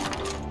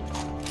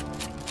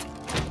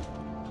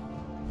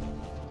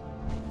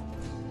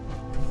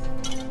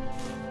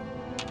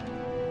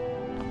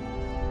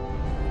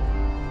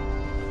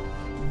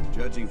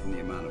 Judging from the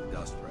amount of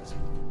dust present,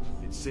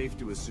 it's safe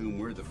to assume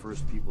we're the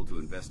first people to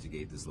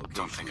investigate this location.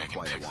 Don't think I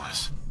can pick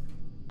this.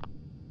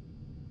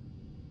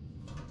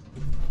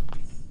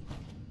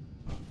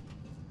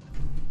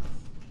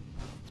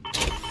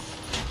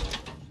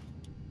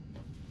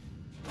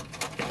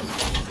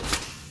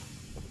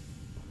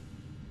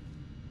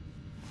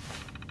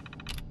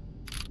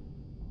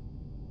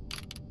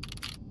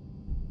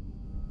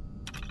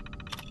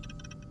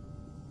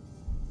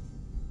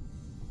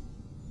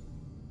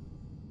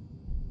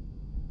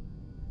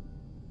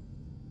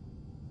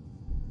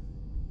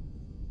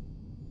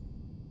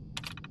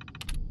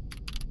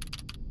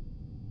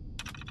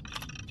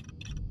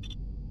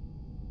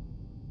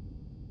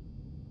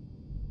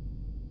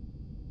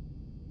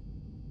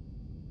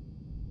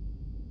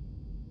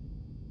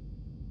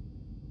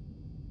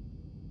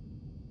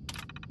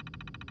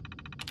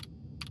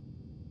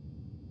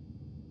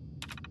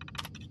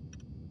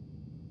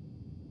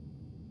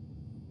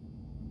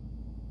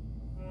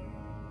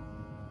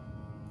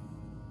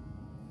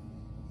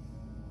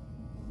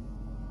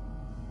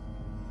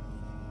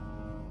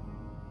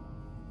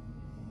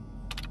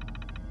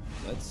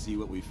 Let's see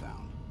what we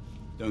found.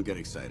 Don't get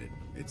excited.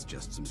 It's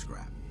just some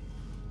scrap.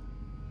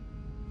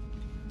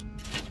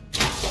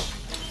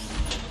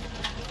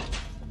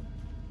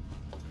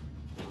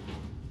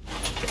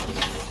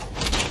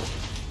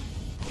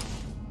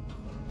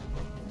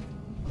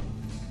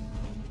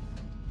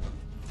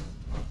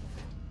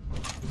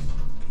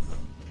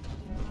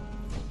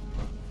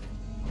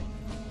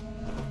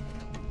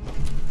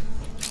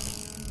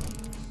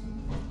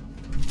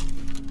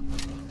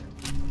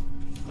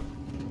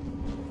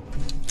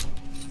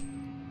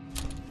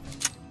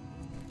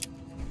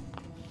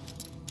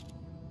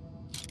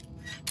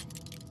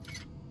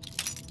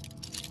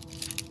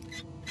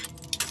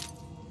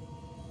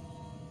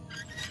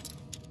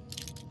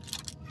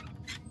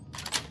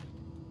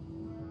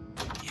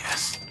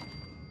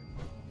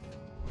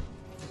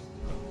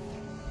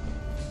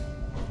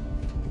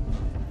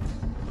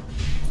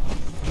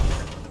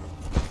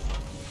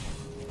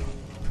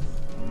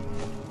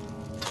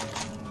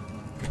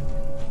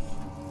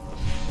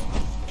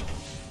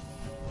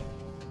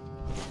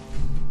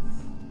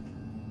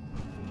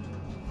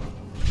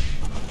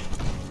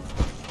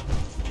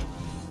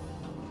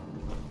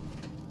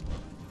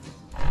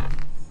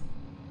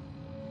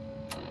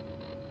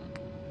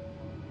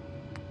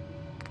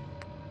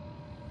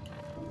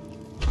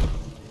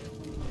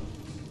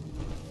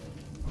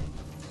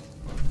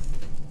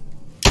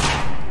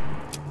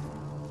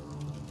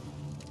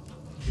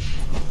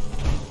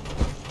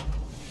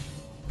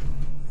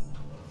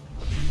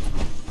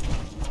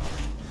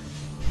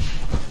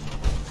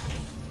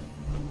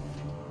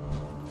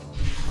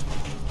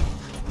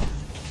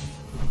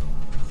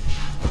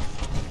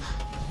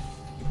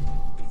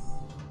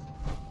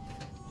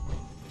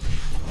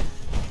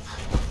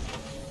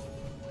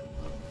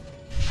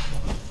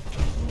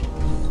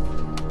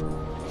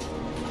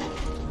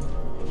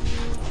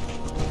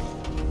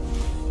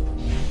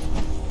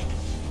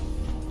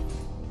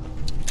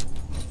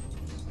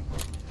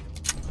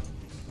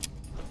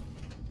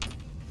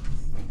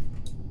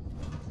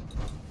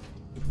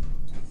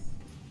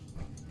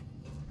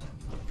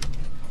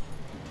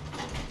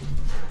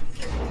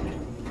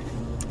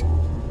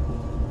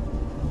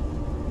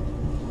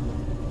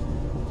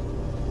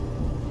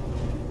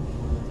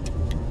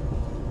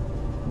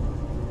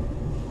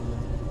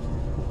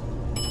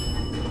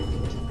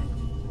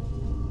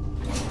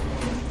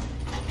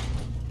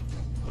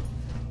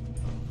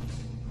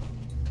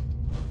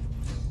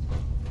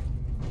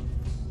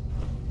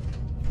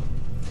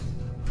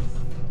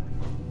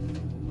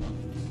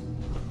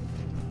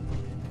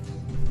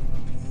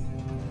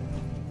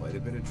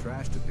 a bit of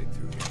trash to pick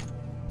through here.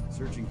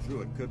 Searching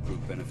through it could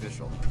prove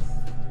beneficial.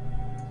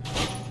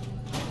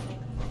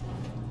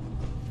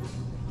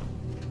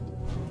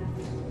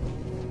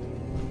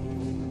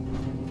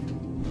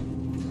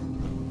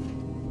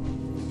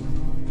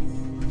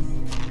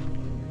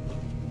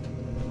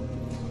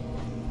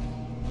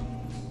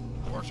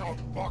 Wish a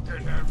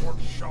buckethead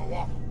would show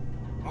up.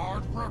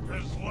 I'd rip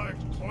his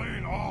legs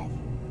clean off.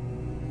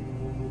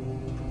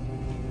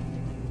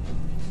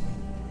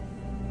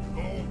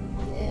 So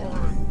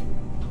boring.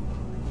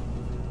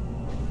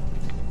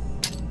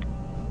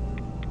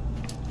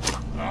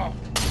 Now,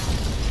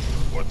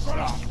 what's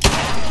up?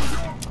 Oh,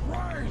 you're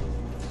great!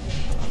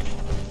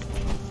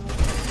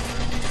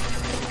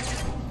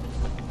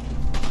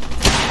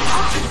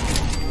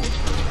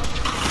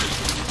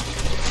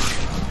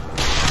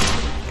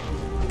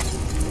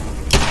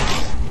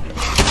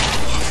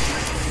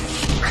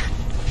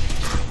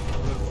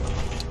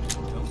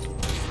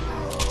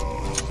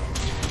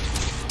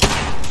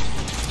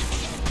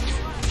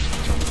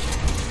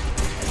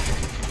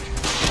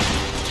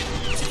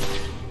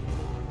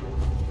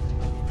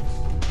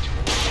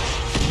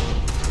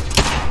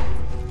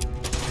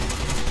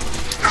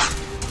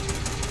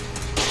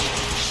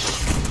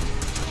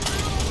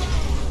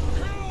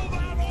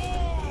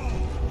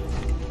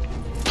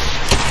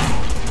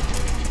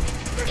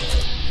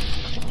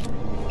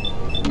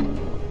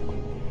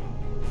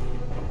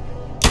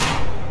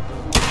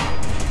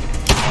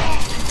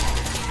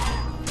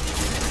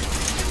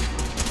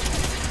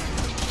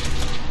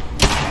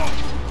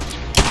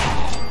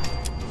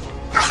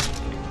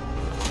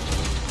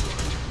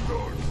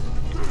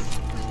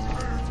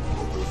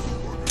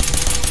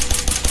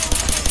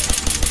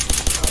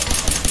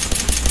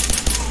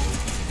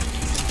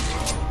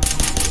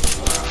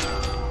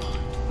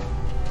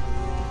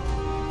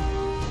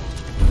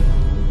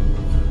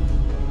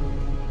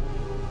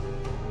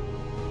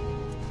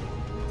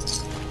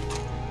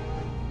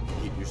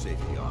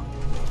 Safety off.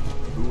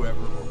 Whoever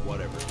or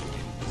whatever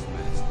created this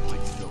mess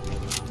might still be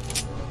around.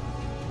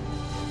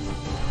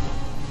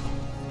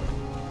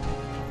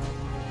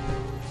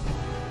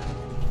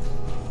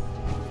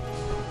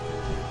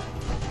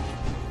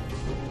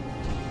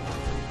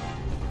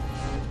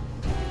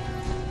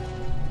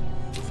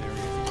 This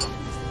area is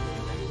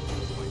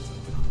obviously quite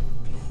some time.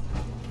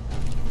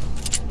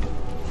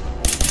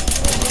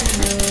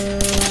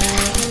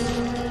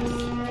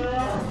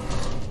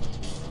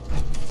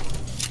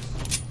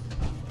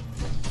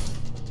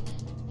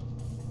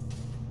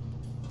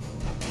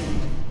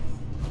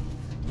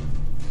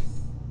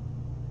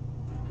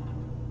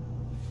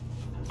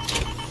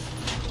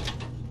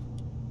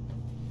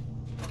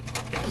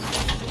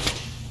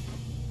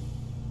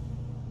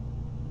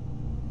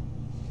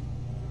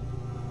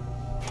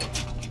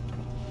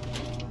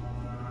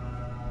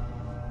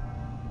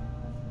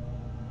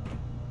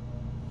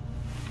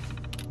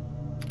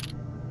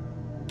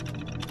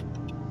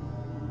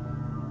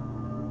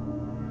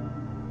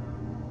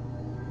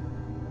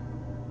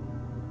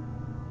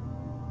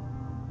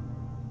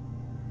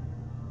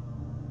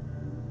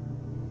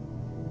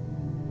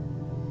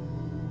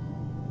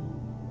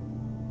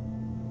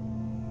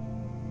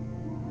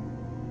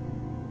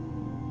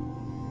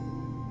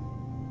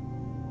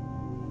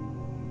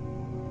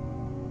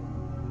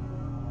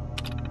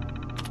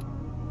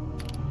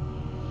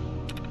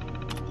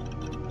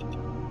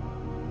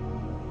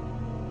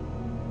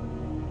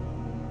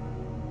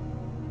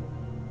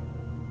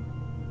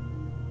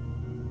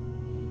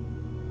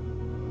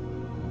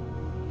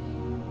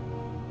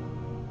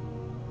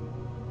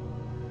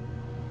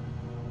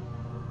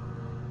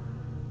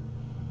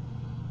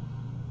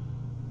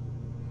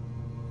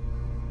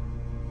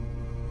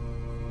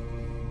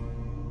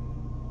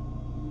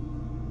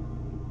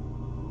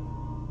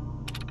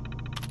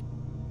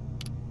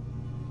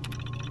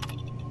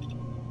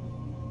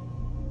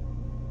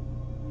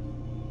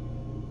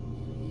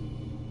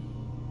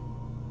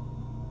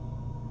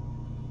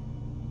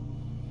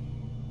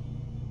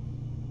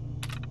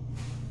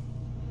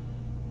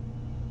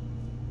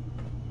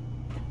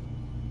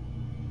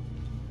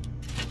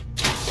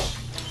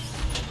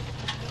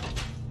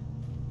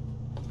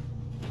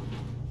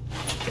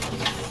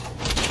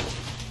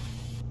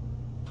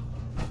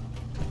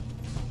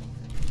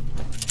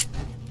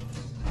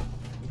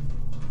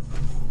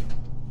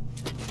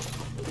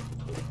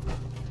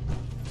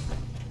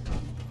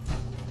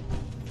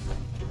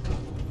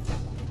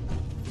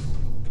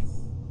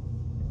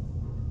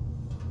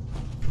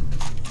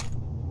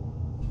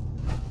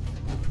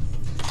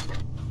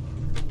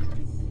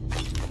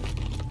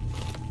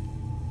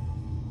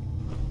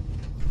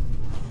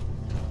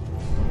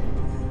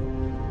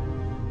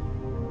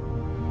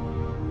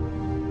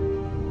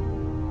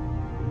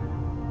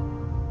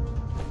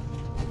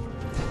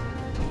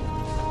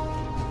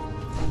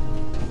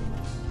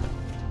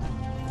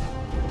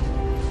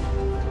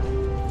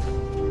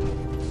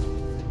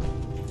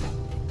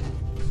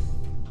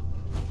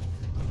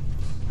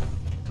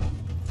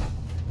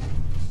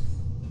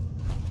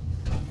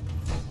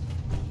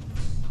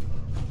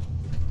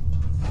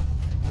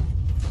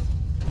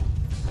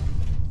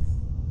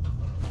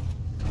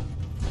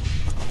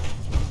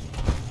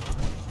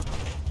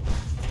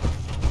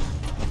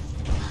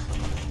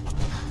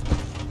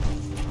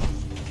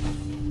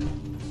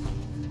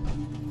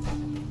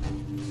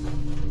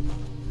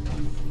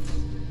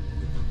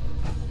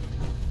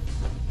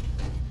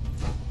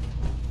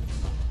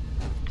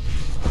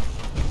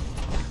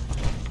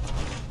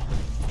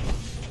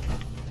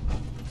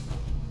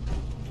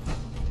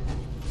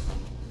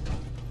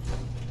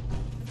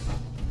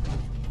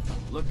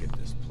 Look at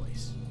this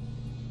place.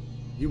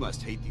 You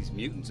must hate these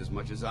mutants as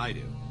much as I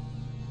do.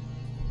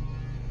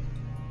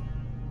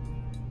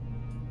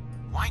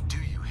 Why do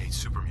you hate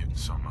super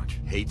mutants so much?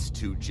 Hate's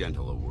too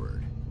gentle a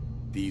word.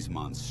 These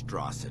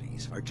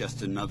monstrosities are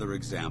just another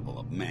example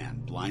of man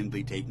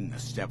blindly taking a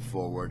step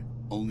forward,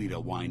 only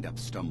to wind up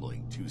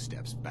stumbling 2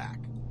 steps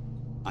back.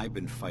 I've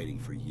been fighting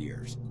for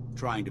years,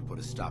 trying to put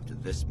a stop to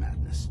this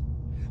madness.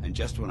 And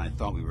just when I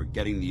thought we were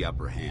getting the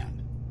upper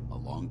hand,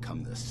 along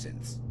come the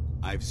synths.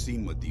 I've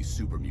seen what these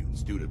super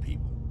mutants do to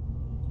people.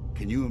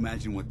 Can you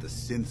imagine what the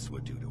synths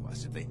would do to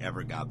us if they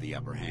ever got the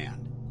upper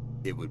hand?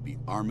 It would be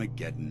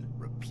Armageddon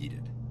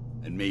repeated,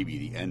 and maybe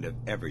the end of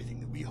everything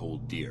that we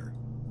hold dear.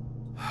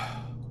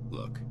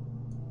 Look,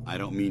 I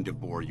don't mean to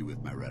bore you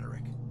with my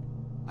rhetoric.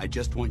 I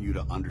just want you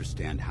to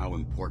understand how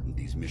important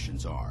these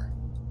missions are.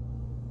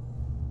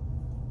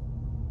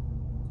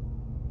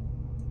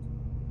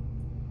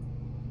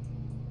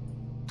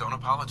 Don't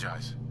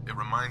apologize. It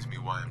reminds me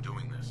why I'm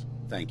doing this.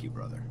 Thank you,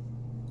 brother.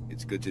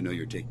 It's good to know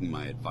you're taking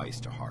my advice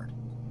to heart.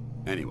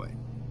 Anyway,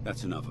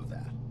 that's enough of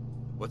that.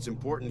 What's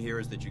important here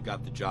is that you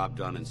got the job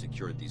done and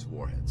secured these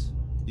warheads.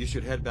 You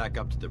should head back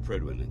up to the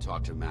Prydwen and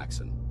talk to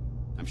Maxon.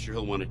 I'm sure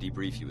he'll want to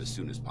debrief you as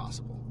soon as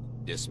possible.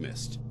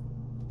 Dismissed.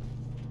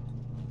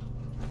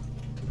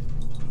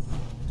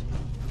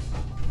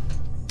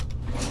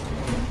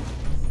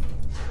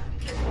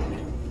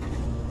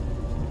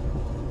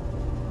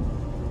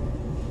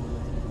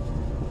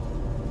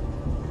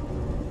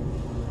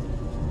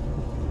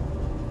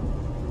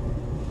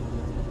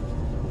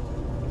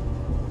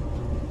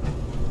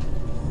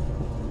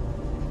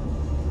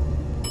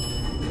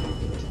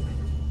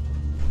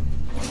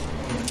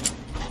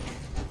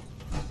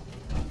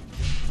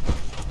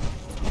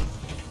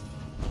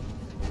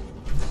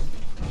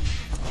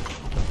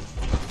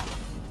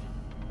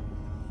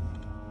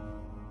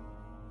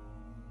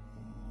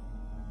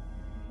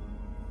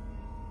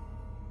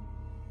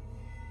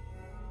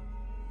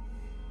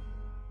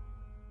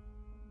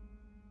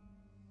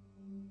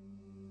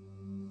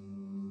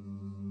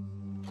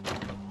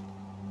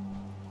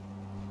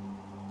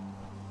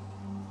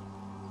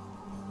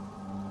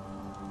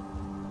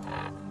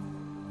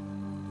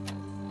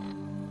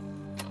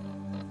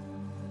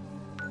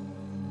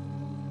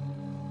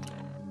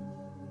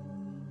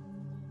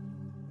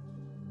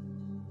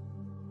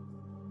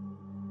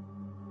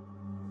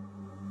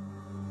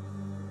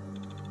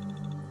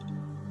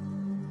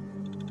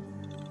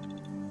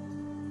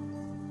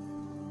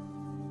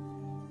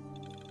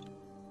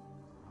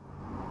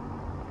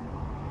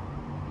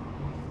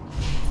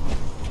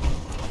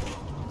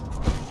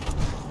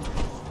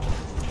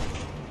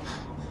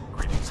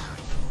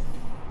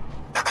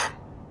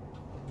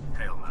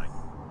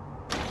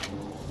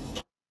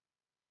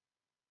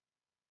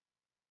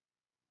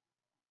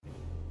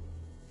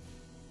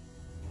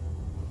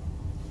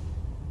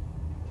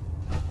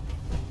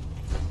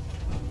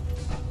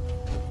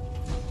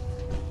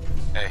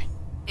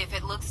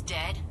 Looks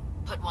dead,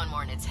 put one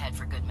more in its head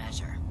for good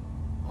measure.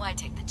 Why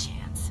take the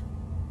chance?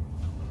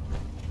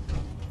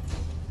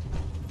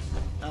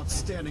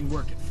 Outstanding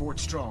work at Fort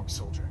Strong,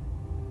 soldier.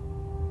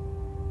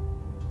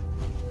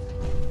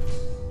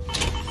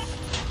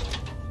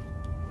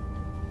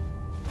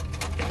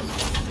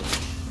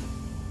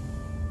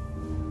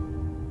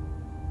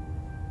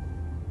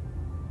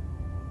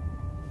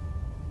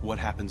 What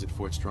happens at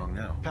Fort Strong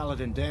now?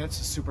 Paladin Dance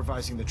is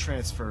supervising the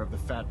transfer of the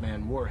Fat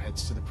Man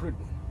warheads to the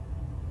Prydwen.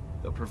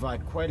 They'll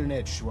provide quite an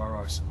edge to our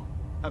arsenal.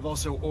 I've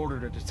also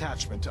ordered a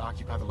detachment to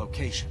occupy the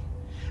location,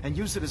 and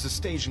use it as a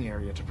staging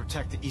area to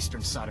protect the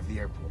eastern side of the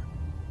airport.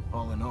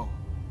 All in all,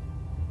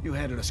 you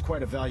handed us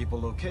quite a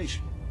valuable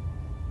location.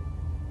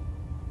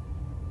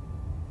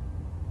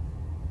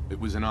 It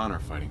was an honor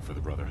fighting for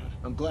the Brotherhood.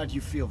 I'm glad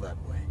you feel that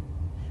way,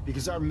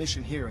 because our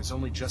mission here has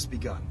only just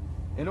begun.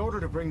 In order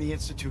to bring the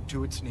Institute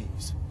to its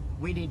knees,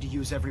 we need to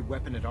use every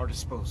weapon at our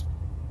disposal.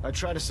 I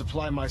try to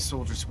supply my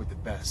soldiers with the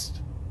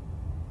best.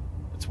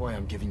 That's why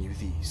I'm giving you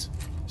these.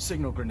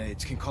 Signal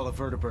grenades can call a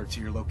vertibird to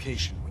your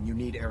location when you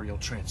need aerial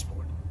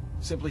transport.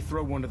 Simply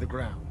throw one to the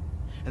ground,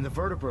 and the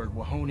vertibird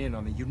will hone in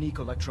on the unique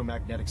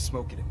electromagnetic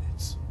smoke it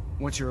emits.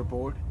 Once you're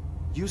aboard,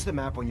 use the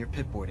map on your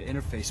Pip-Boy to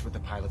interface with the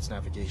pilot's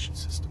navigation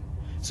system,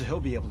 so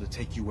he'll be able to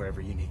take you wherever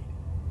you need.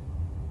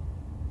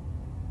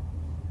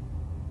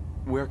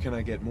 Where can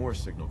I get more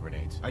signal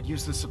grenades? I'd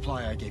use the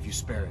supply I gave you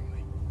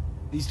sparingly.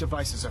 These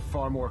devices are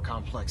far more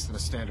complex than a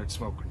standard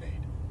smoke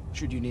grenade.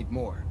 Should you need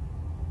more,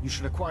 you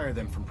should acquire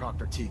them from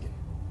Proctor Tegan.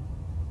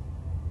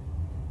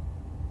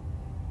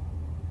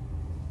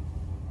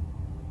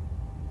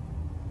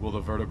 Will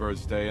the vertibird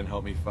stay and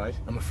help me fight?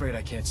 I'm afraid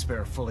I can't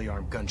spare a fully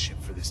armed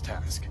gunship for this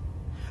task.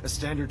 A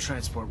standard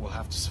transport will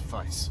have to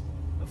suffice.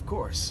 Of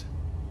course,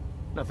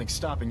 nothing's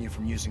stopping you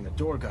from using the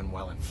door gun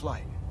while in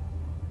flight.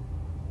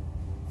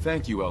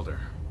 Thank you, Elder.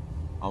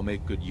 I'll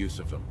make good use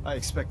of them. I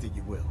expect that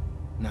you will.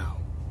 Now,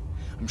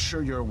 I'm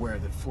sure you're aware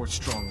that Fort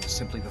Strong was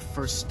simply the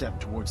first step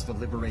towards the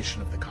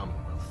liberation of the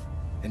Commonwealth.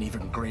 An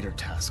even greater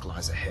task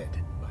lies ahead.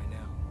 By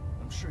now,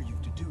 I'm sure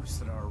you've deduced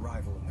that our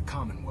arrival in the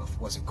Commonwealth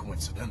wasn't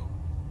coincidental.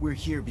 We're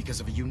here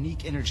because of a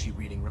unique energy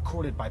reading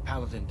recorded by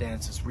Paladin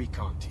Dance's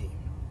recon team.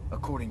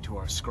 According to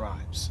our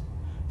scribes,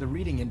 the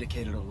reading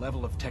indicated a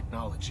level of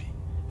technology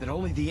that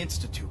only the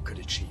Institute could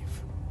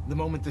achieve. The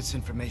moment this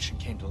information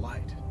came to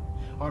light,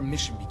 our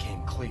mission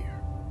became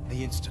clear.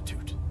 The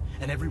Institute,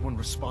 and everyone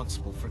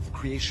responsible for the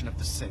creation of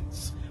the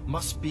synths,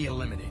 must be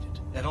eliminated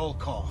at all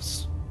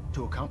costs.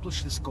 To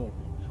accomplish this goal,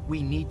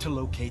 we need to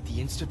locate the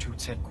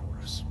Institute's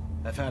headquarters.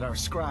 I've had our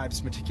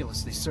scribes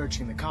meticulously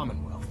searching the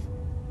Commonwealth,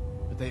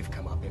 but they've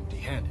come up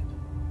empty-handed.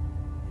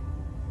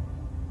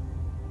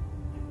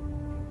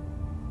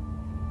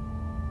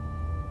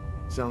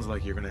 Sounds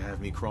like you're gonna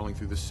have me crawling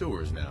through the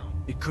sewers now.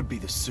 It could be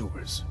the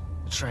sewers,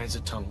 the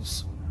transit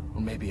tunnels,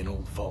 or maybe an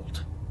old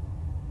vault.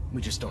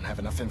 We just don't have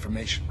enough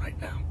information right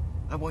now.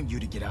 I want you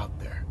to get out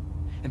there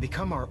and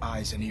become our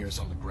eyes and ears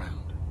on the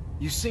ground.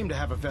 You seem to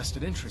have a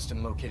vested interest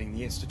in locating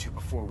the Institute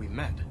before we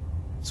met,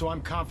 so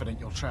I'm confident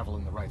you'll travel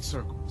in the right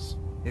circles.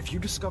 If you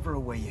discover a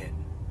way in,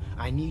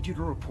 I need you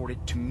to report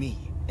it to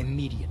me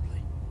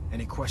immediately.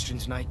 Any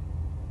questions, Knight?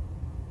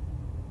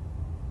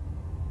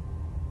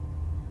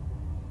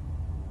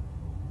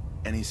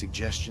 Any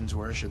suggestions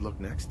where I should look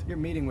next? Your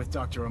meeting with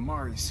Dr.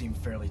 Amari seemed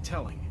fairly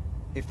telling.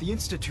 If the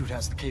Institute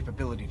has the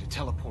capability to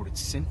teleport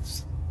its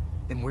synths,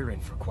 then we're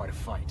in for quite a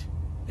fight.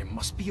 There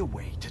must be a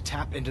way to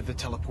tap into the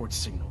teleport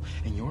signal,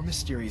 and your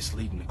mysterious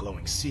lead in the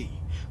glowing sea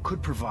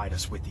could provide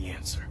us with the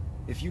answer.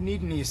 If you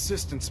need any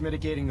assistance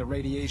mitigating the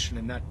radiation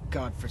in that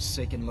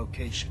godforsaken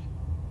location,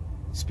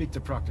 speak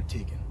to Proctor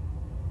Tegan.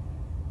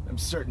 I'm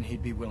certain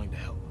he'd be willing to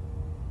help.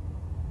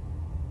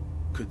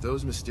 Could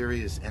those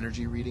mysterious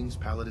energy readings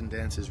Paladin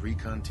Dance's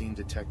recon team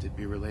detected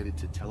be related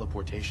to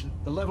teleportation?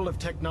 The level of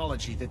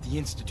technology that the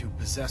Institute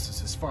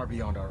possesses is far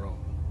beyond our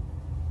own,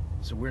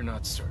 so we're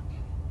not certain.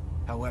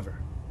 However,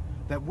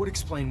 that would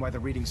explain why the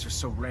readings are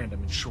so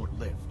random and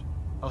short-lived.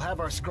 I'll have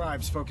our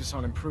scribes focus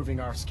on improving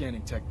our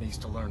scanning techniques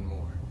to learn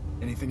more.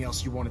 Anything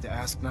else you wanted to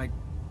ask, Knight?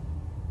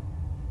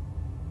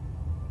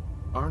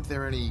 Aren't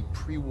there any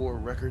pre-war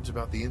records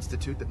about the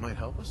Institute that might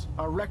help us?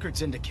 Our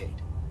records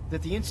indicate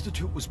that the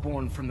Institute was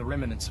born from the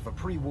remnants of a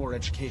pre-war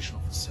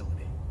educational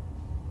facility,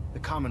 the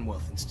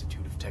Commonwealth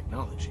Institute of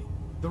Technology.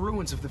 The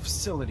ruins of the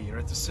facility are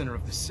at the center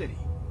of the city,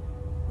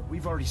 but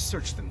we've already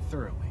searched them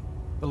thoroughly.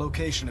 The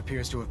location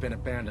appears to have been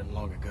abandoned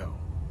long ago,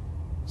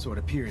 so it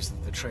appears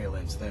that the trail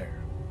ends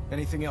there.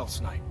 Anything else,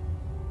 Knight?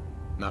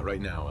 Not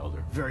right now,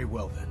 Elder. Very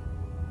well then.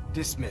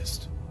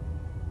 Dismissed.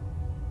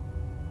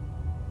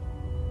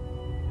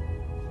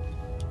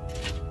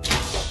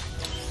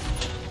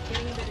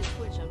 Getting a bit of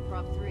twitch on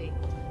prop 3.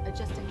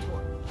 Adjusting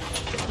torque.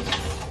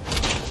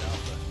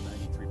 Alpha,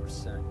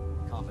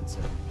 93%.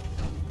 Compensating.